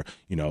for,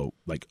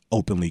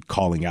 openly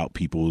calling out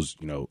people's,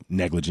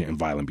 negligent and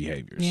violent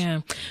behaviors.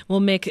 Yeah. We'll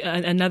make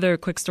another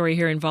quick story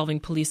here involving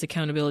police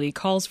accountability.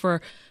 Calls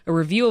for a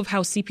review of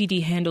how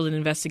CPD handled an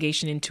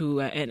investigation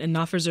into an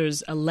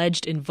officer's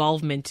alleged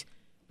involvement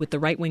with the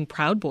right-wing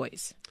Proud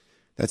Boys.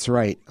 That's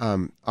right.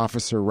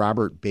 Officer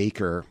Robert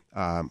Baker,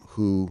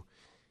 who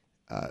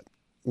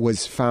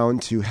was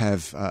found to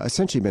have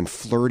essentially been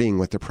flirting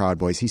with the Proud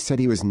Boys. He said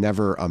he was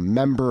never a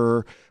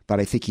member, but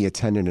I think he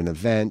attended an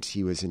event.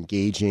 He was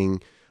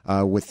engaging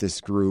with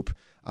this group.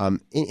 And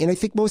I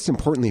think most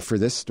importantly for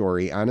this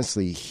story,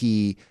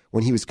 honestly,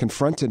 when he was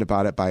confronted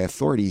about it by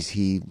authorities,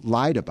 he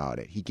lied about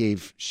it. He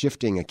gave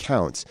shifting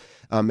accounts.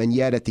 And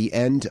yet at the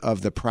end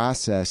of the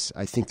process,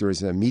 I think there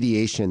was a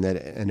mediation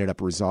that ended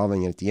up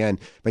resolving it at the end,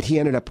 but he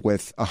ended up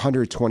with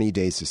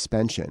 120-day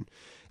suspension.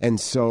 And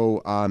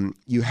so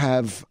you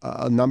have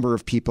a number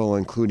of people,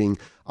 including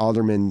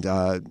Alderman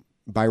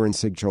Byron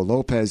Sigcho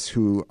Lopez,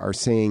 who are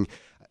saying,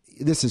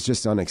 this is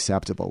just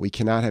unacceptable. We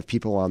cannot have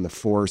people on the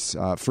force,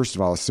 first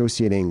of all,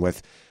 associating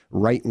with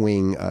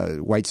right-wing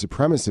white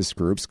supremacist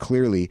groups,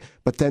 clearly,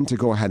 but then to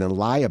go ahead and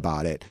lie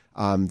about it,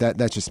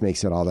 that just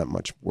makes it all that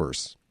much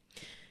worse.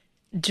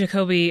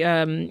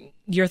 Jacoby,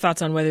 your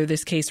thoughts on whether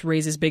this case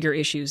raises bigger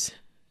issues?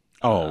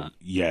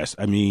 Yes.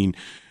 I mean,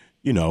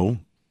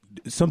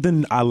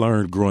 something I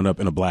learned growing up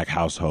in a black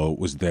household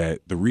was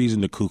that the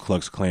reason the Ku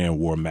Klux Klan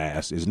wore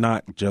masks is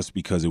not just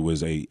because it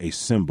was a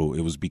symbol.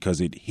 It was because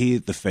it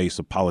hid the face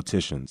of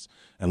politicians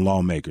and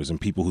lawmakers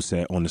and people who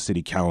sat on the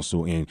city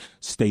council in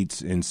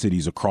states and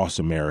cities across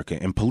America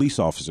and police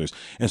officers.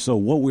 And so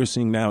what we're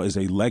seeing now is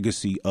a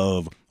legacy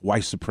of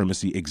white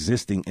supremacy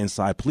existing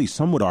inside police.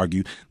 Some would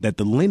argue that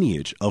the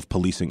lineage of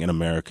policing in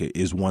America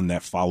is one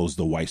that follows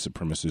the white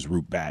supremacist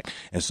route back.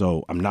 And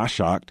so I'm not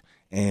shocked.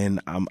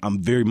 And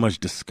I'm very much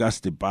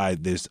disgusted by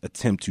this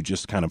attempt to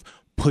just kind of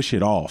push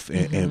it off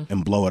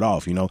and blow it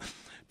off.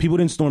 People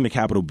didn't storm the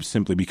Capitol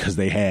simply because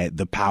they had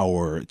the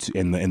power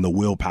and the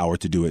willpower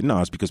to do it. No,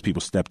 it's because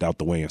people stepped out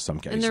the way in some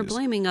cases. And they're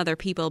blaming other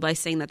people by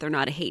saying that they're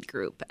not a hate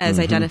group, as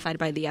identified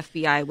by the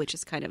FBI, which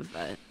is kind of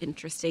an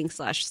interesting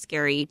 /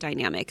 scary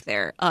dynamic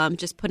there.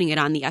 Just putting it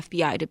on the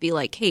FBI to be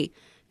like, hey,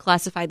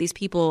 classify these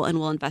people and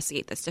we'll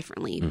investigate this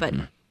differently. But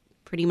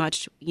pretty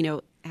much,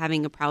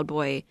 having a Proud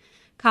Boy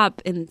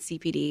cop in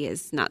CPD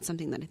is not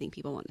something that I think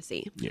people want to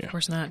see. Yeah. Of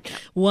course not. Yeah.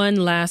 One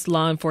last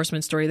law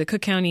enforcement story. The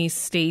Cook County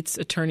State's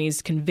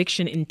Attorney's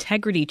conviction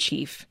integrity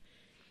chief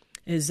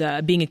is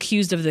being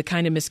accused of the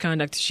kind of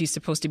misconduct she's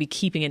supposed to be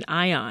keeping an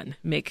eye on.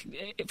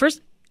 Mick,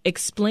 first,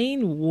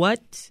 explain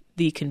what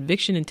the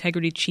conviction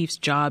integrity chief's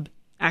job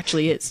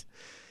actually is.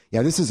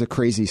 Yeah, this is a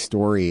crazy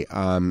story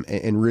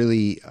and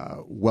really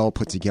well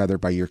put together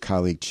by your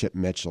colleague Chip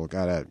Mitchell.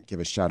 Got to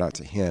give a shout out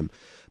to him.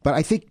 But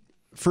I think,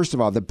 first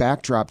of all, the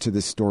backdrop to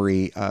this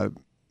story,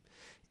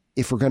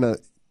 if we're going to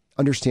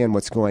understand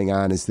what's going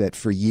on, is that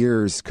for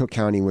years, Cook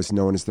County was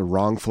known as the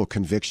wrongful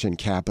conviction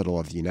capital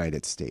of the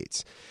United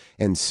States.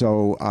 And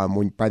so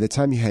by the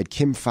time you had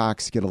Kim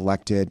Foxx get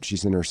elected,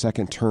 she's in her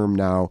second term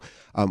now,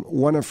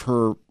 one of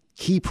her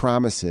key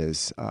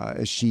promises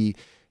as she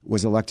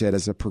was elected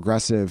as a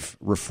progressive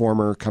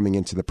reformer coming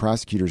into the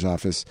prosecutor's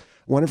office,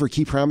 one of her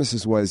key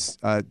promises was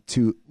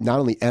to not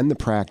only end the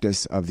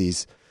practice of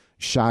these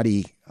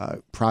shoddy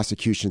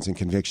prosecutions and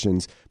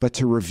convictions, but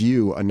to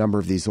review a number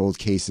of these old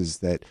cases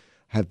that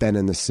have been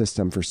in the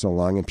system for so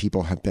long and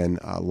people have been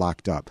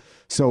locked up.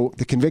 So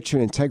the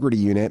Conviction Integrity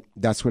Unit,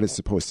 that's what it's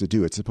supposed to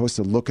do. It's supposed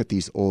to look at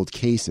these old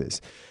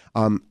cases.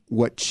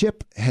 What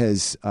Chip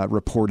has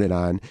reported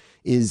on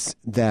is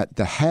that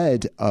the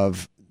head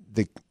of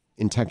the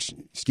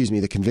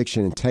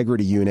Conviction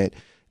Integrity Unit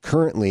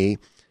currently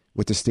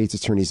with the state's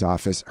attorney's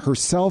office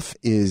herself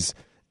is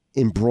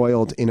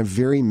embroiled in a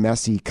very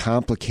messy,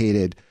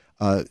 complicated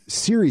a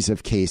series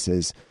of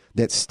cases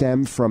that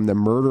stem from the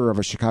murder of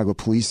a Chicago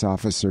police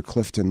officer,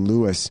 Clifton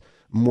Lewis,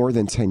 more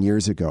than 10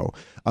 years ago.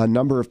 A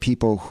number of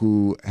people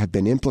who have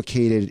been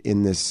implicated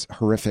in this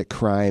horrific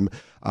crime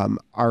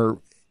are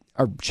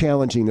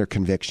challenging their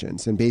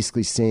convictions and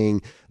basically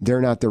saying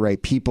they're not the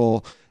right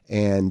people,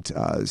 and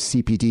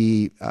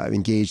CPD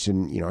engaged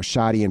in a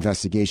shoddy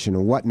investigation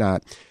and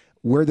whatnot.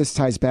 Where this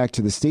ties back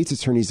to the state's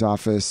attorney's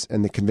office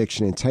and the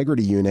Conviction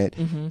Integrity Unit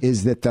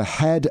is that the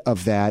head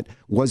of that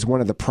was one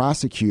of the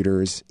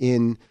prosecutors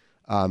in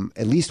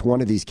at least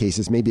one of these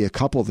cases, maybe a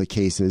couple of the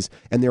cases,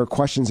 and there were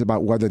questions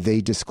about whether they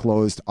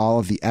disclosed all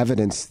of the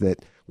evidence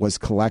that was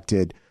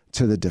collected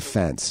to the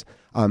defense.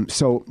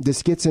 So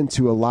this gets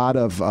into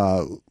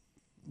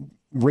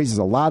raises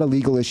a lot of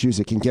legal issues.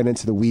 It can get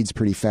into the weeds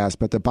pretty fast,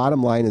 but the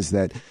bottom line is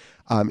that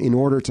in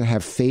order to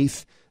have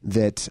faith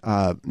that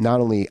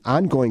not only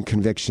ongoing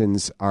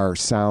convictions are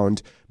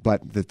sound,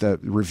 but that the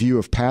review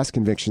of past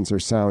convictions are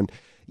sound,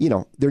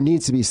 there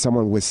needs to be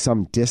someone with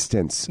some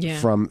distance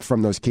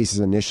from those cases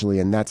initially,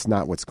 and that's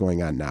not what's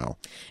going on now.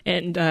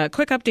 And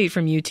quick update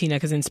from you, Tina,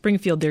 because in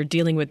Springfield, they're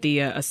dealing with the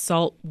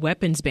assault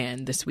weapons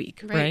ban this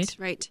week, right?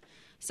 Right.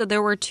 So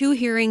there were 2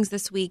 hearings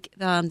this week.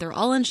 They're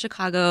all in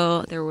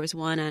Chicago. There was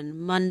one on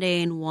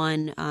Monday and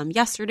one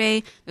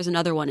yesterday. There's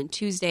another one on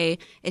Tuesday.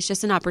 It's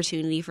just an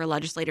opportunity for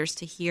legislators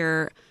to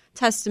hear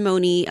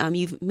testimony.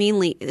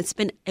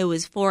 It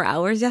was 4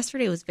 hours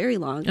yesterday. It was very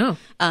long.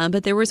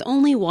 But there was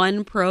only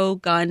one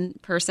pro-gun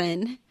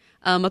person,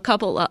 a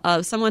couple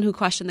of someone who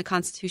questioned the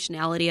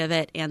constitutionality of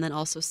it, and then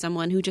also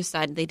someone who just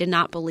said they did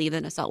not believe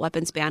an assault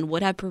weapons ban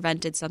would have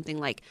prevented something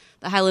like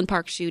the Highland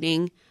Park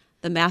shooting,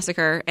 the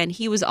massacre, and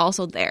he was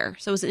also there.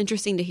 So it was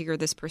interesting to hear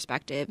this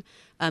perspective.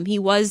 He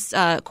was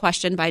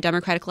questioned by a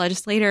Democratic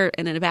legislator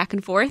in a back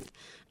and forth,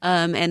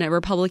 and the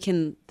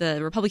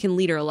Republican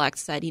leader-elect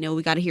said,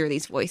 we got to hear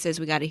these voices.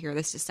 We got to hear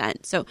this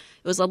dissent. So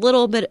it was a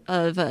little bit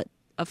of a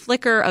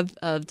flicker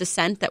of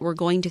dissent that we're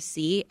going to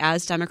see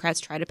as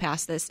Democrats try to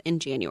pass this in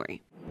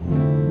January.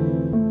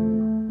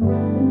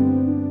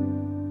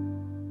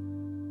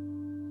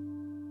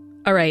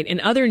 All right. In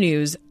other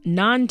news,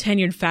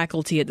 non-tenured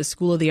faculty at the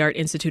School of the Art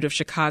Institute of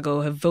Chicago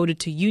have voted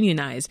to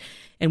unionize,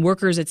 and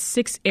workers at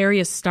 6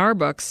 area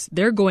Starbucks,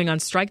 they're going on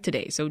strike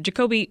today. So,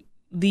 Jacoby,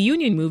 the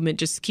union movement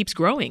just keeps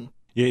growing.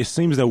 Yeah, it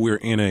seems that we're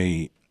in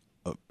a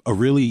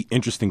really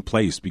interesting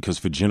place because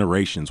for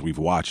generations we've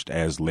watched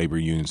as labor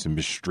unions have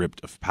been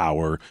stripped of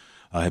power,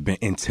 have been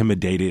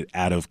intimidated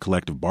out of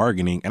collective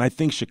bargaining. And I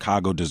think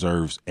Chicago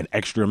deserves an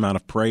extra amount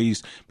of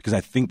praise because I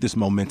think this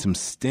momentum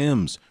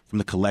stems from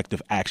the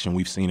collective action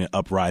we've seen in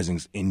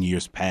uprisings in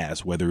years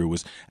past, whether it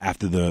was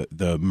after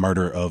the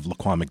murder of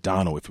Laquan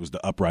McDonald, if it was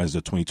the uprisings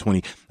of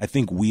 2020. I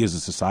think we as a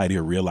society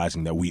are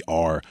realizing that we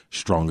are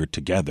stronger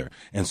together.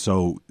 And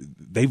so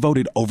they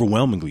voted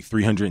overwhelmingly,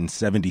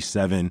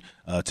 377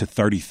 to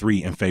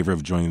 33 in favor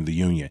of joining the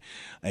union.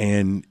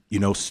 And,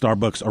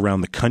 Starbucks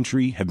around the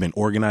country have been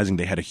organizing.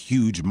 They had a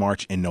huge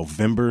march in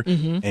November,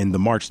 and the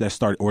march that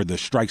started, or the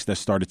strikes that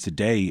started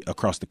today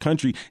across the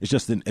country, is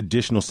just an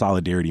additional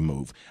solidarity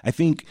move. I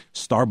think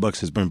Starbucks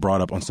has been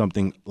brought up on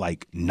something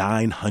like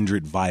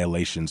 900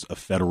 violations of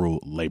federal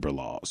labor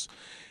laws.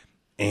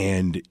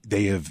 And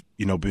they have,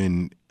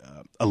 been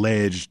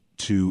alleged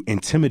to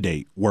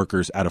intimidate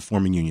workers out of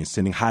forming unions,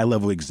 sending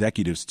high-level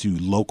executives to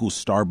local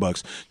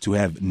Starbucks to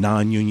have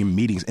non-union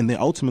meetings. And then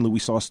ultimately we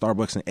saw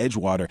Starbucks in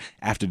Edgewater,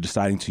 after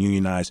deciding to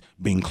unionize,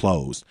 being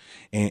closed.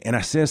 And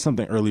I said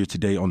something earlier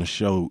today on the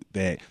show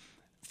that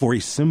for a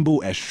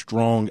symbol as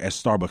strong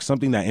as Starbucks,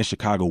 something that in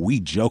Chicago we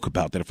joke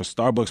about, that if a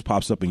Starbucks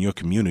pops up in your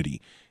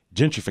community,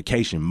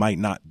 gentrification might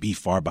not be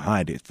far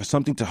behind it. For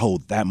something to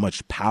hold that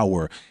much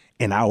power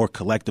in our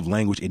collective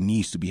language, it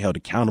needs to be held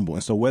accountable.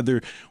 And so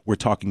whether we're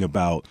talking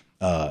about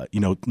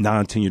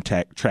non-tenure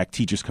track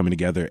teachers coming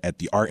together at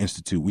the Art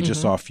Institute. We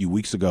just saw a few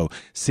weeks ago,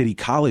 City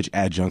College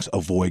adjuncts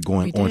avoid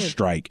going on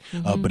strike.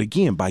 But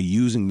again, by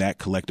using that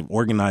collective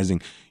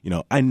organizing,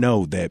 I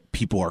know that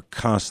people are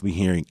constantly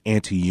hearing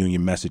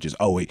anti-union messages.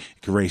 Oh, it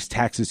can raise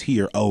taxes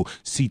here. Oh,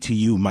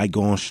 CTU might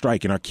go on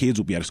strike and our kids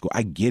will be out of school.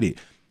 I get it.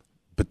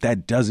 But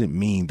that doesn't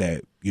mean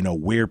that,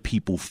 where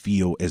people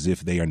feel as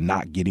if they are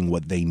not getting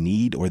what they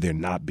need or they're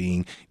not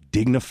being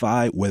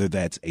dignified, whether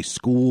that's a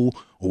school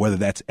or whether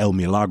that's El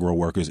Milagro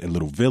workers in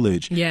Little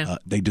Village,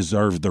 they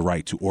deserve the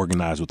right to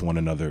organize with one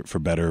another for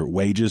better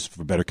wages,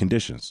 for better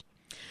conditions.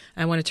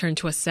 I want to turn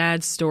to a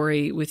sad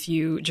story with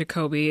you,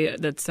 Jacoby.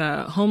 That's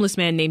a homeless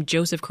man named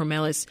Joseph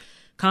Cormelis,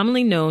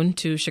 commonly known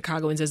to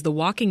Chicagoans as the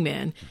Walking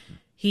Man.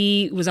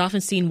 He was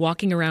often seen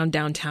walking around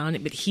downtown,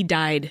 but he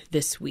died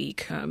this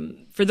week.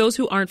 For those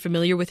who aren't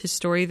familiar with his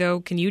story,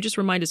 though, can you just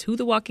remind us who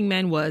the Walking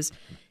Man was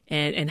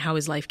and how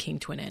his life came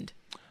to an end?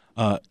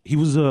 He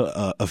was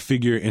a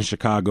figure in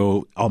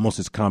Chicago almost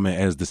as common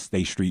as the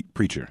State Street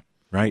Preacher.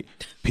 right?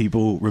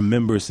 People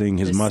remember seeing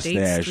his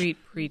mustache. State Street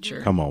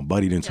preacher. Come on,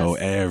 Buddy done told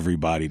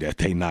everybody that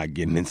they not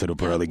getting into the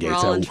pearly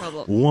gates. We're all in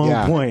trouble.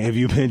 One point have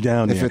you been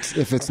down there.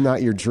 If it's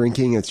not your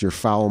drinking, it's your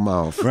foul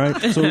mouth. Right?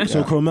 So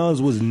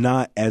Cromelas was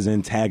not as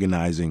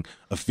antagonizing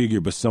a figure,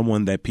 but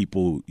someone that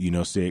people,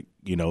 said,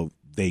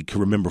 they could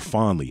remember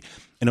fondly.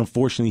 And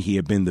unfortunately, he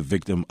had been the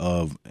victim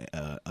of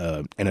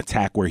an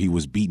attack where he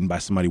was beaten by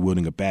somebody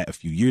wielding a bat a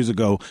few years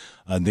ago.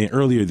 Then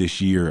earlier this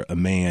year, a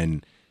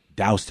man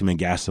doused him in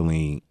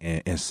gasoline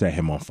and set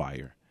him on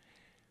fire.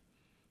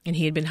 And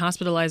he had been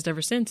hospitalized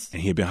ever since.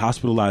 And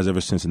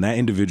that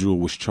individual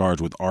was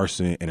charged with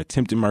arson and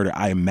attempted murder.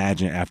 I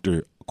imagine after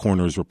a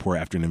coroner's report,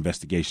 after an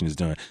investigation is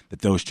done,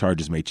 that those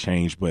charges may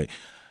change. But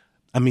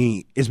I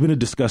mean, it's been a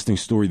disgusting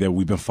story that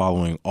we've been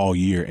following all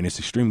year, and it's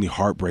extremely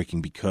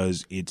heartbreaking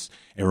because it's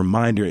a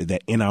reminder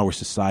that in our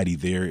society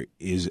there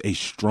is a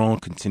strong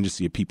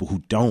contingency of people who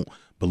don't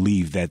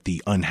believe that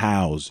the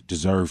unhoused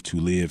deserve to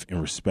live in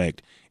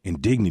respect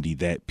and dignity,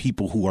 that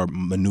people who are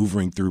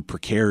maneuvering through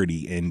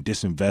precarity and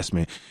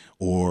disinvestment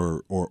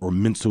or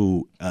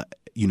mental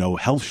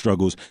health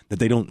struggles, that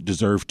they don't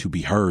deserve to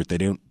be heard, they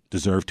don't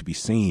deserve to be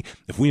seen.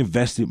 If we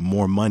invested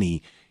more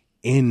money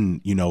in,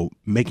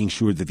 making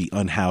sure that the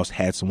unhoused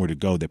had somewhere to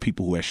go, that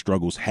people who had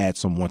struggles had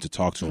someone to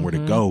talk to and where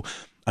to go.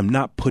 I'm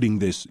not putting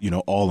this,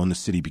 all on the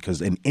city because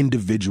an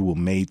individual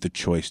made the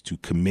choice to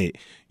commit,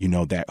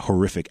 that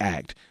horrific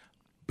act.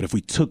 But if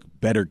we took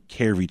better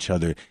care of each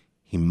other,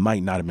 he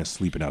might not have been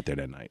sleeping out there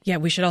that night. Yeah,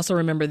 we should also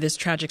remember this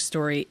tragic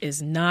story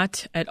is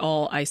not at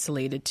all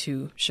isolated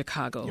to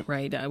Chicago,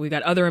 right? We've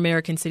got other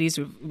American cities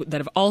that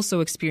have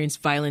also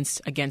experienced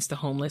violence against the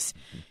homeless.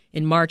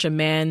 In March, a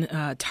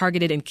man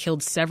targeted and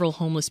killed several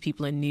homeless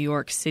people in New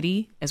York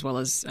City, as well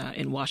as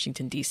in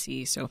Washington,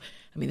 D.C. So,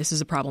 I mean, this is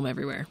a problem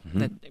everywhere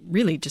that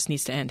really just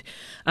needs to end.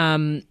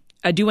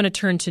 I do want to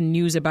turn to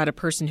news about a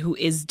person who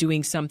is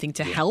doing something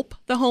to help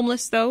the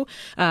homeless, though.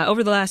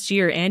 Over the last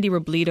year, Andy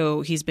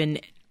Robledo, he's been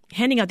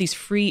handing out these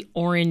free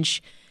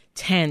orange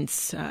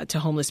tents to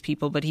homeless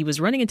people, but he was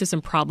running into some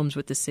problems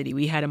with the city.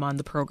 We had him on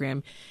the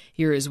program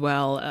here as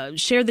well.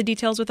 Share the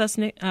details with us,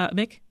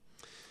 Mick.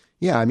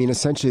 Yeah, I mean,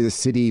 essentially the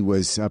city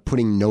was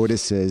putting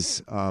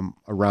notices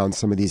around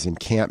some of these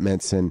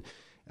encampments, and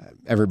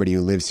everybody who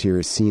lives here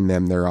has seen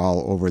them. They're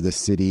all over the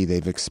city.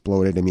 They've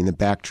exploded. I mean, the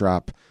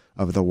backdrop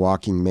of the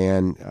Walking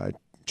Man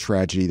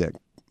tragedy, that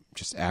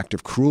just act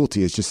of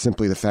cruelty, is just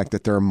simply the fact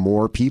that there are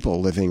more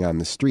people living on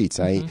the streets.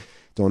 I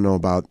don't know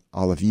about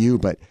all of you,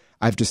 but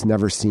I've just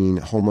never seen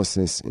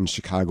homelessness in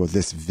Chicago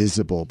this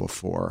visible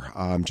before.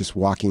 Just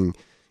walking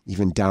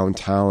even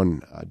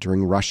downtown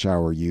during rush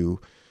hour, you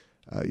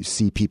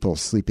see people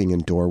sleeping in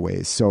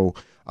doorways. So,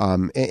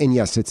 and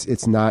yes,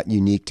 it's not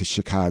unique to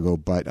Chicago,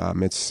 but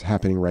it's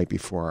happening right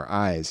before our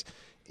eyes.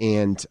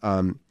 And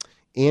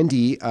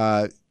Andy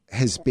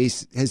has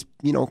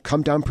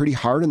come down pretty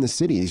hard on the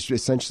city. He's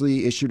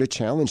essentially issued a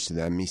challenge to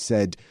them. He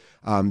said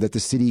that the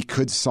city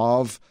could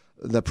solve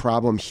the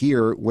problem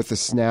here with the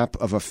snap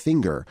of a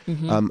finger.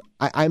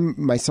 I'm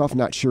myself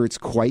not sure it's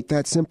quite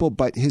that simple,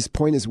 but his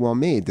point is well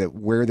made that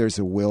where there's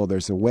a will,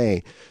 there's a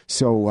way.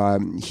 So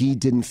he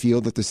didn't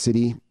feel that the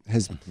city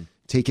has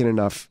taken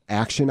enough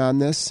action on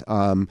this.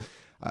 And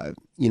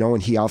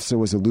he also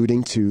was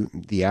alluding to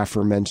the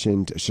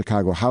aforementioned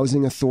Chicago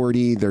Housing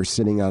Authority. They're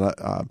sitting on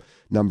a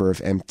number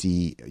of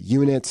empty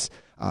units.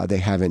 They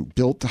haven't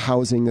built the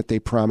housing that they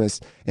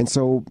promised. And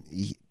so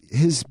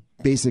his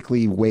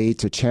basically way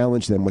to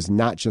challenge them was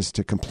not just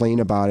to complain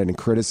about it and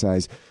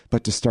criticize,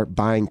 but to start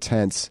buying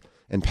tents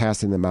and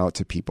passing them out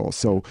to people.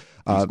 So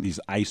these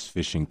ice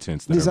fishing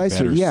tents that are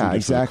better yeah, suited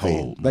exactly.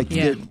 for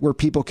the cold. Where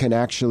people can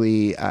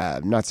actually,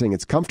 not saying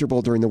it's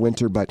comfortable during the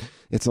winter, but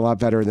it's a lot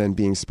better than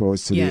being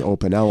exposed to the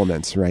open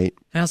elements, right?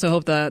 I also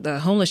hope the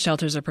homeless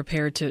shelters are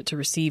prepared to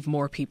receive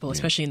more people,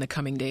 especially in the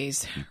coming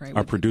days. Right?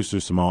 Our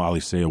producer, Simone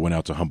Alisea, went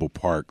out to Humboldt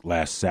Park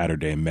last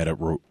Saturday and met up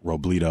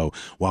Robledo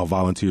while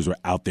volunteers were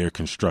out there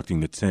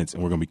constructing the tents.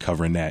 And we're going to be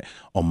covering that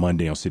on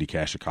Monday on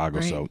CityCast Chicago.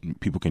 Right. So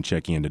people can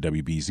check in to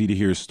WBZ to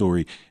hear his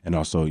story and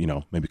also,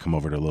 maybe come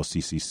over to a little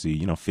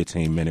CCC,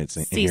 15 minutes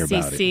and hear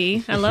about it.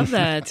 CCC. I love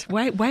that.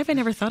 Why have I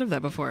never thought of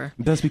that before?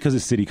 That's because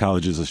it's City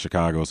Colleges of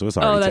Chicago, so it's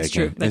already taken. Oh, that's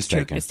true. That's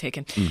true. It's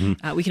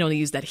taken. We can only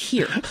use that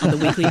here on the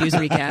Weekly News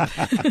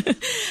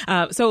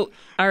Recap. So,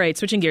 all right,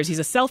 switching gears. He's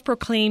a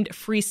self-proclaimed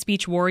free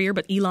speech warrior,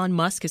 but Elon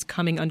Musk is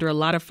coming under a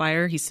lot of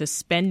fire. He's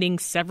suspending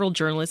several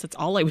journalists. That's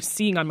all I was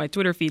seeing on my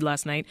Twitter feed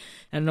last night.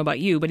 I don't know about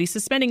you, but he's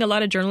suspending a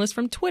lot of journalists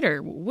from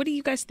Twitter. What do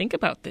you guys think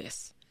about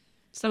this?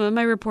 Some of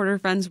my reporter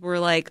friends were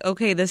like,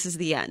 okay, this is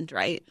the end,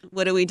 right?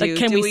 What do we do? Like,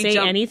 can we say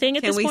anything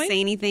at this point? Can we say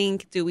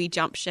anything? Do we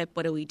jump ship?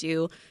 What do we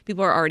do?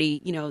 People are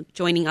already,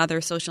 joining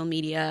other social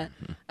media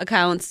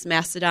accounts,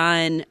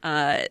 Mastodon,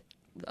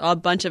 a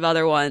bunch of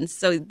other ones.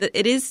 So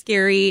it is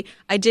scary.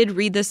 I did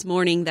read this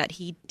morning that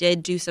he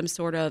did do some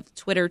sort of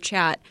Twitter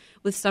chat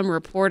with some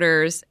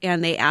reporters,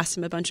 and they asked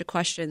him a bunch of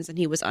questions, and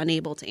he was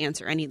unable to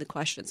answer any of the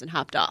questions and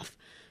hopped off.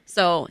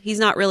 So he's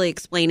not really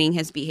explaining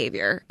his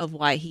behavior of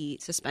why he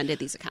suspended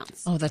these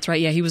accounts. Oh, that's right.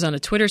 Yeah, he was on a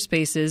Twitter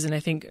Spaces, and I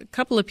think a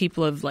couple of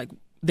people have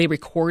they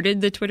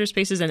recorded the Twitter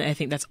Spaces, and I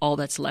think that's all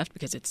that's left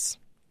because it's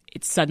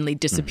suddenly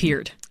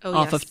disappeared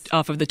off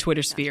of the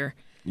Twitter sphere.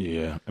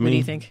 Yeah, what do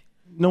you think?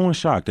 No one's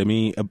shocked. I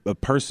mean, a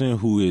person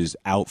who is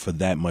out for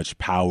that much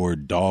power,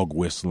 dog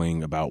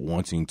whistling about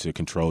wanting to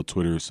control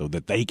Twitter so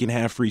that they can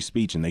have free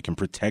speech and they can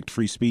protect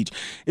free speech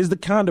is the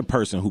kind of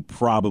person who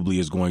probably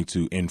is going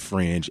to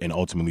infringe and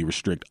ultimately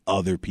restrict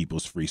other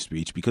people's free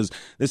speech, because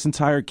this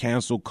entire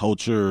cancel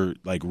culture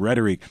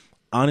rhetoric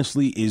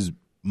honestly is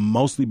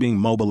mostly being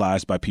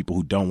mobilized by people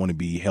who don't want to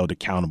be held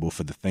accountable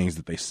for the things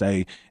that they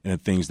say and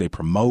the things they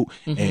promote,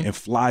 and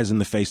flies in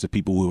the face of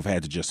people who have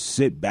had to just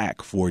sit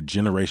back for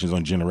generations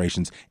on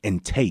generations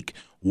and take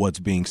what's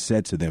being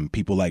said to them.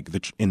 People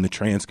in the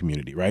trans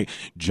community, right?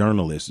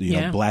 Journalists, you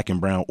know, black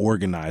and brown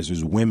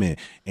organizers, women.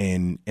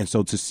 And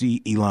so to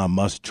see Elon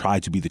Musk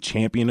try to be the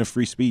champion of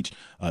free speech,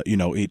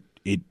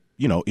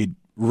 it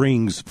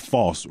rings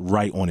false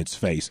right on its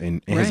face,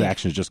 and his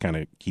actions just kind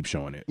of keep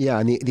showing it. Yeah,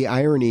 and the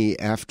irony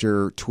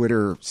after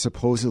Twitter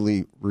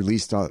supposedly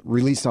released all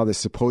this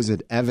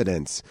supposed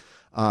evidence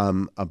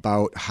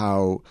about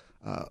how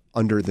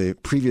under the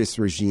previous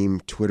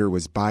regime, Twitter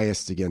was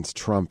biased against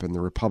Trump and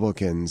the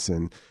Republicans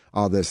and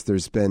all this.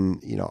 There's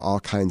been, all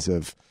kinds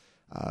of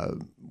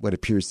what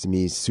appears to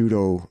me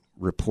pseudo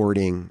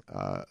reporting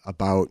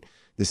about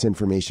this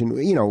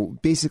information,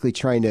 basically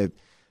trying to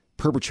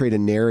perpetrate a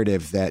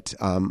narrative that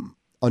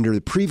under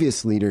the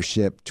previous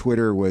leadership,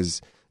 Twitter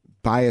was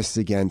biased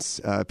against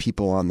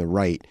people on the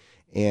right.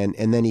 And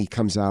then he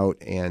comes out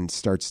and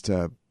starts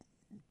to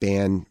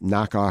ban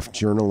knockoff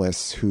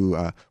journalists who,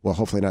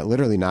 hopefully not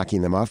literally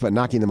knocking them off, but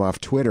knocking them off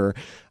Twitter,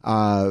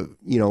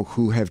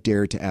 who have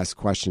dared to ask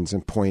questions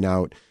and point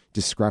out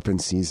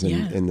discrepancies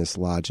in this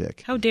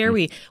logic. How dare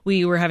we?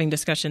 We were having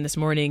discussion this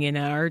morning in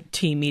our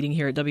team meeting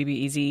here at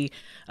WBEZ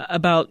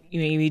about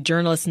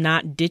journalists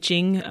not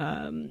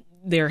ditching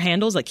their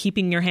handles, like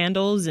keeping your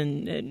handles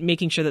and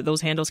making sure that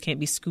those handles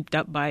can't be scooped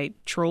up by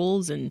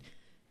trolls and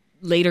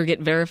later get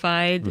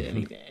verified.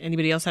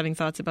 Anybody else having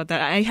thoughts about that?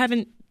 I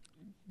haven't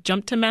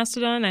jumped to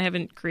Mastodon. I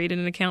haven't created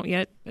an account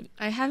yet. But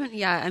I haven't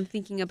yet. I'm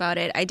thinking about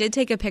it. I did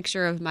take a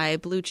picture of my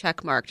blue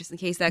check mark just in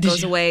case that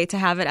goes away, to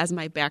have it as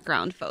my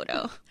background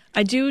photo.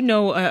 I do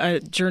know a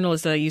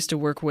journalist that I used to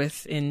work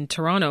with in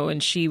Toronto,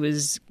 and she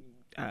was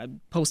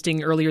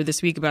posting earlier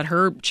this week about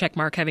her check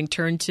mark having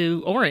turned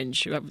to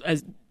orange.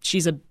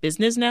 She's a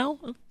business now.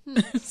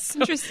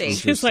 So interesting.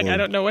 She's like, I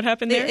don't know what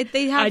happened there.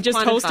 They have I just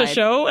host a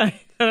show. I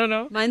don't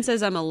know. Mine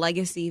says I'm a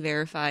legacy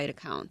verified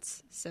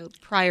account. So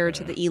prior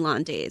to the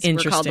Elon days, we're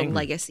called a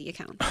legacy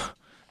account.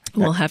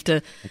 We'll have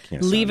to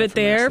leave it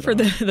there for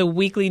the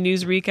weekly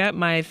news recap.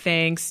 My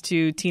thanks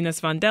to Tina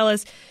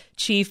Svandelis,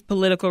 chief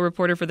political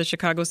reporter for the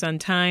Chicago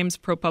Sun-Times,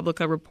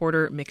 ProPublica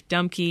reporter Mick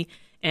Dumke,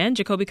 and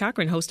Jacoby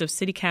Cochran, host of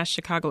CityCast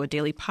Chicago, a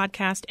daily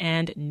podcast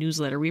and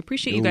newsletter. We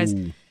appreciate you guys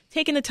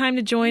taking the time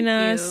to join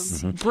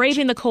us,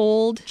 braving the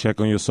cold.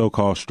 Check on your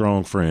so-called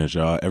strong friends,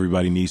 y'all.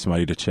 Everybody needs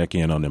somebody to check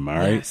in on them, all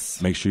right?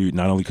 Yes. Make sure,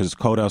 not only because it's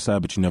cold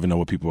outside, but you never know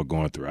what people are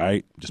going through, all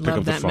right? Just pick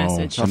up the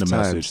phone, send a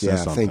message. Yeah,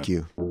 thank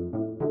you.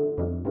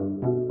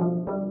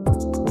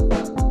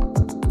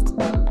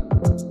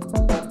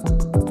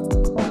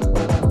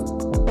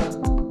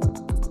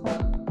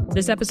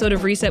 This episode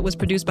of Reset was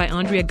produced by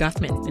Andrea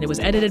Guthman, and it was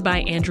edited by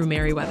Andrew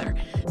Merriweather.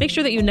 Make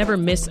sure that you never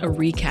miss a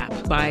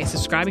recap by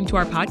subscribing to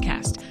our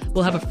podcast.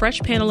 We'll have a fresh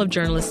panel of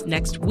journalists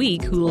next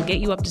week who will get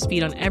you up to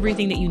speed on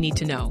everything that you need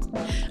to know.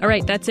 All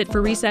right, that's it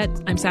for Reset.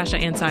 I'm Sasha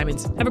Ann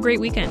Simons. Have a great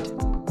weekend.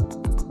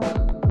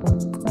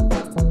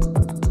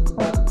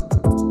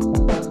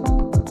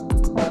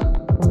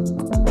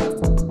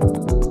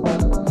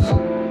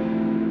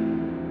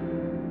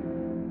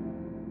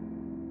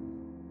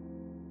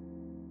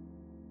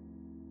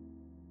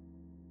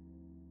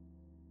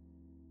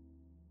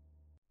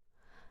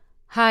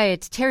 Hi,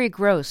 it's Terry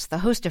Gross, the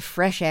host of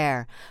Fresh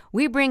Air.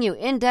 We bring you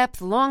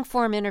in-depth,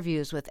 long-form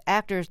interviews with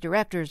actors,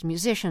 directors,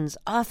 musicians,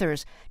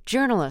 authors,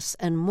 journalists,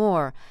 and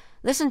more.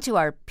 Listen to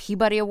our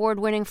Peabody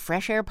Award-winning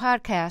Fresh Air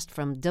podcast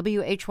from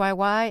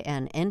WHYY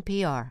and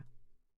NPR.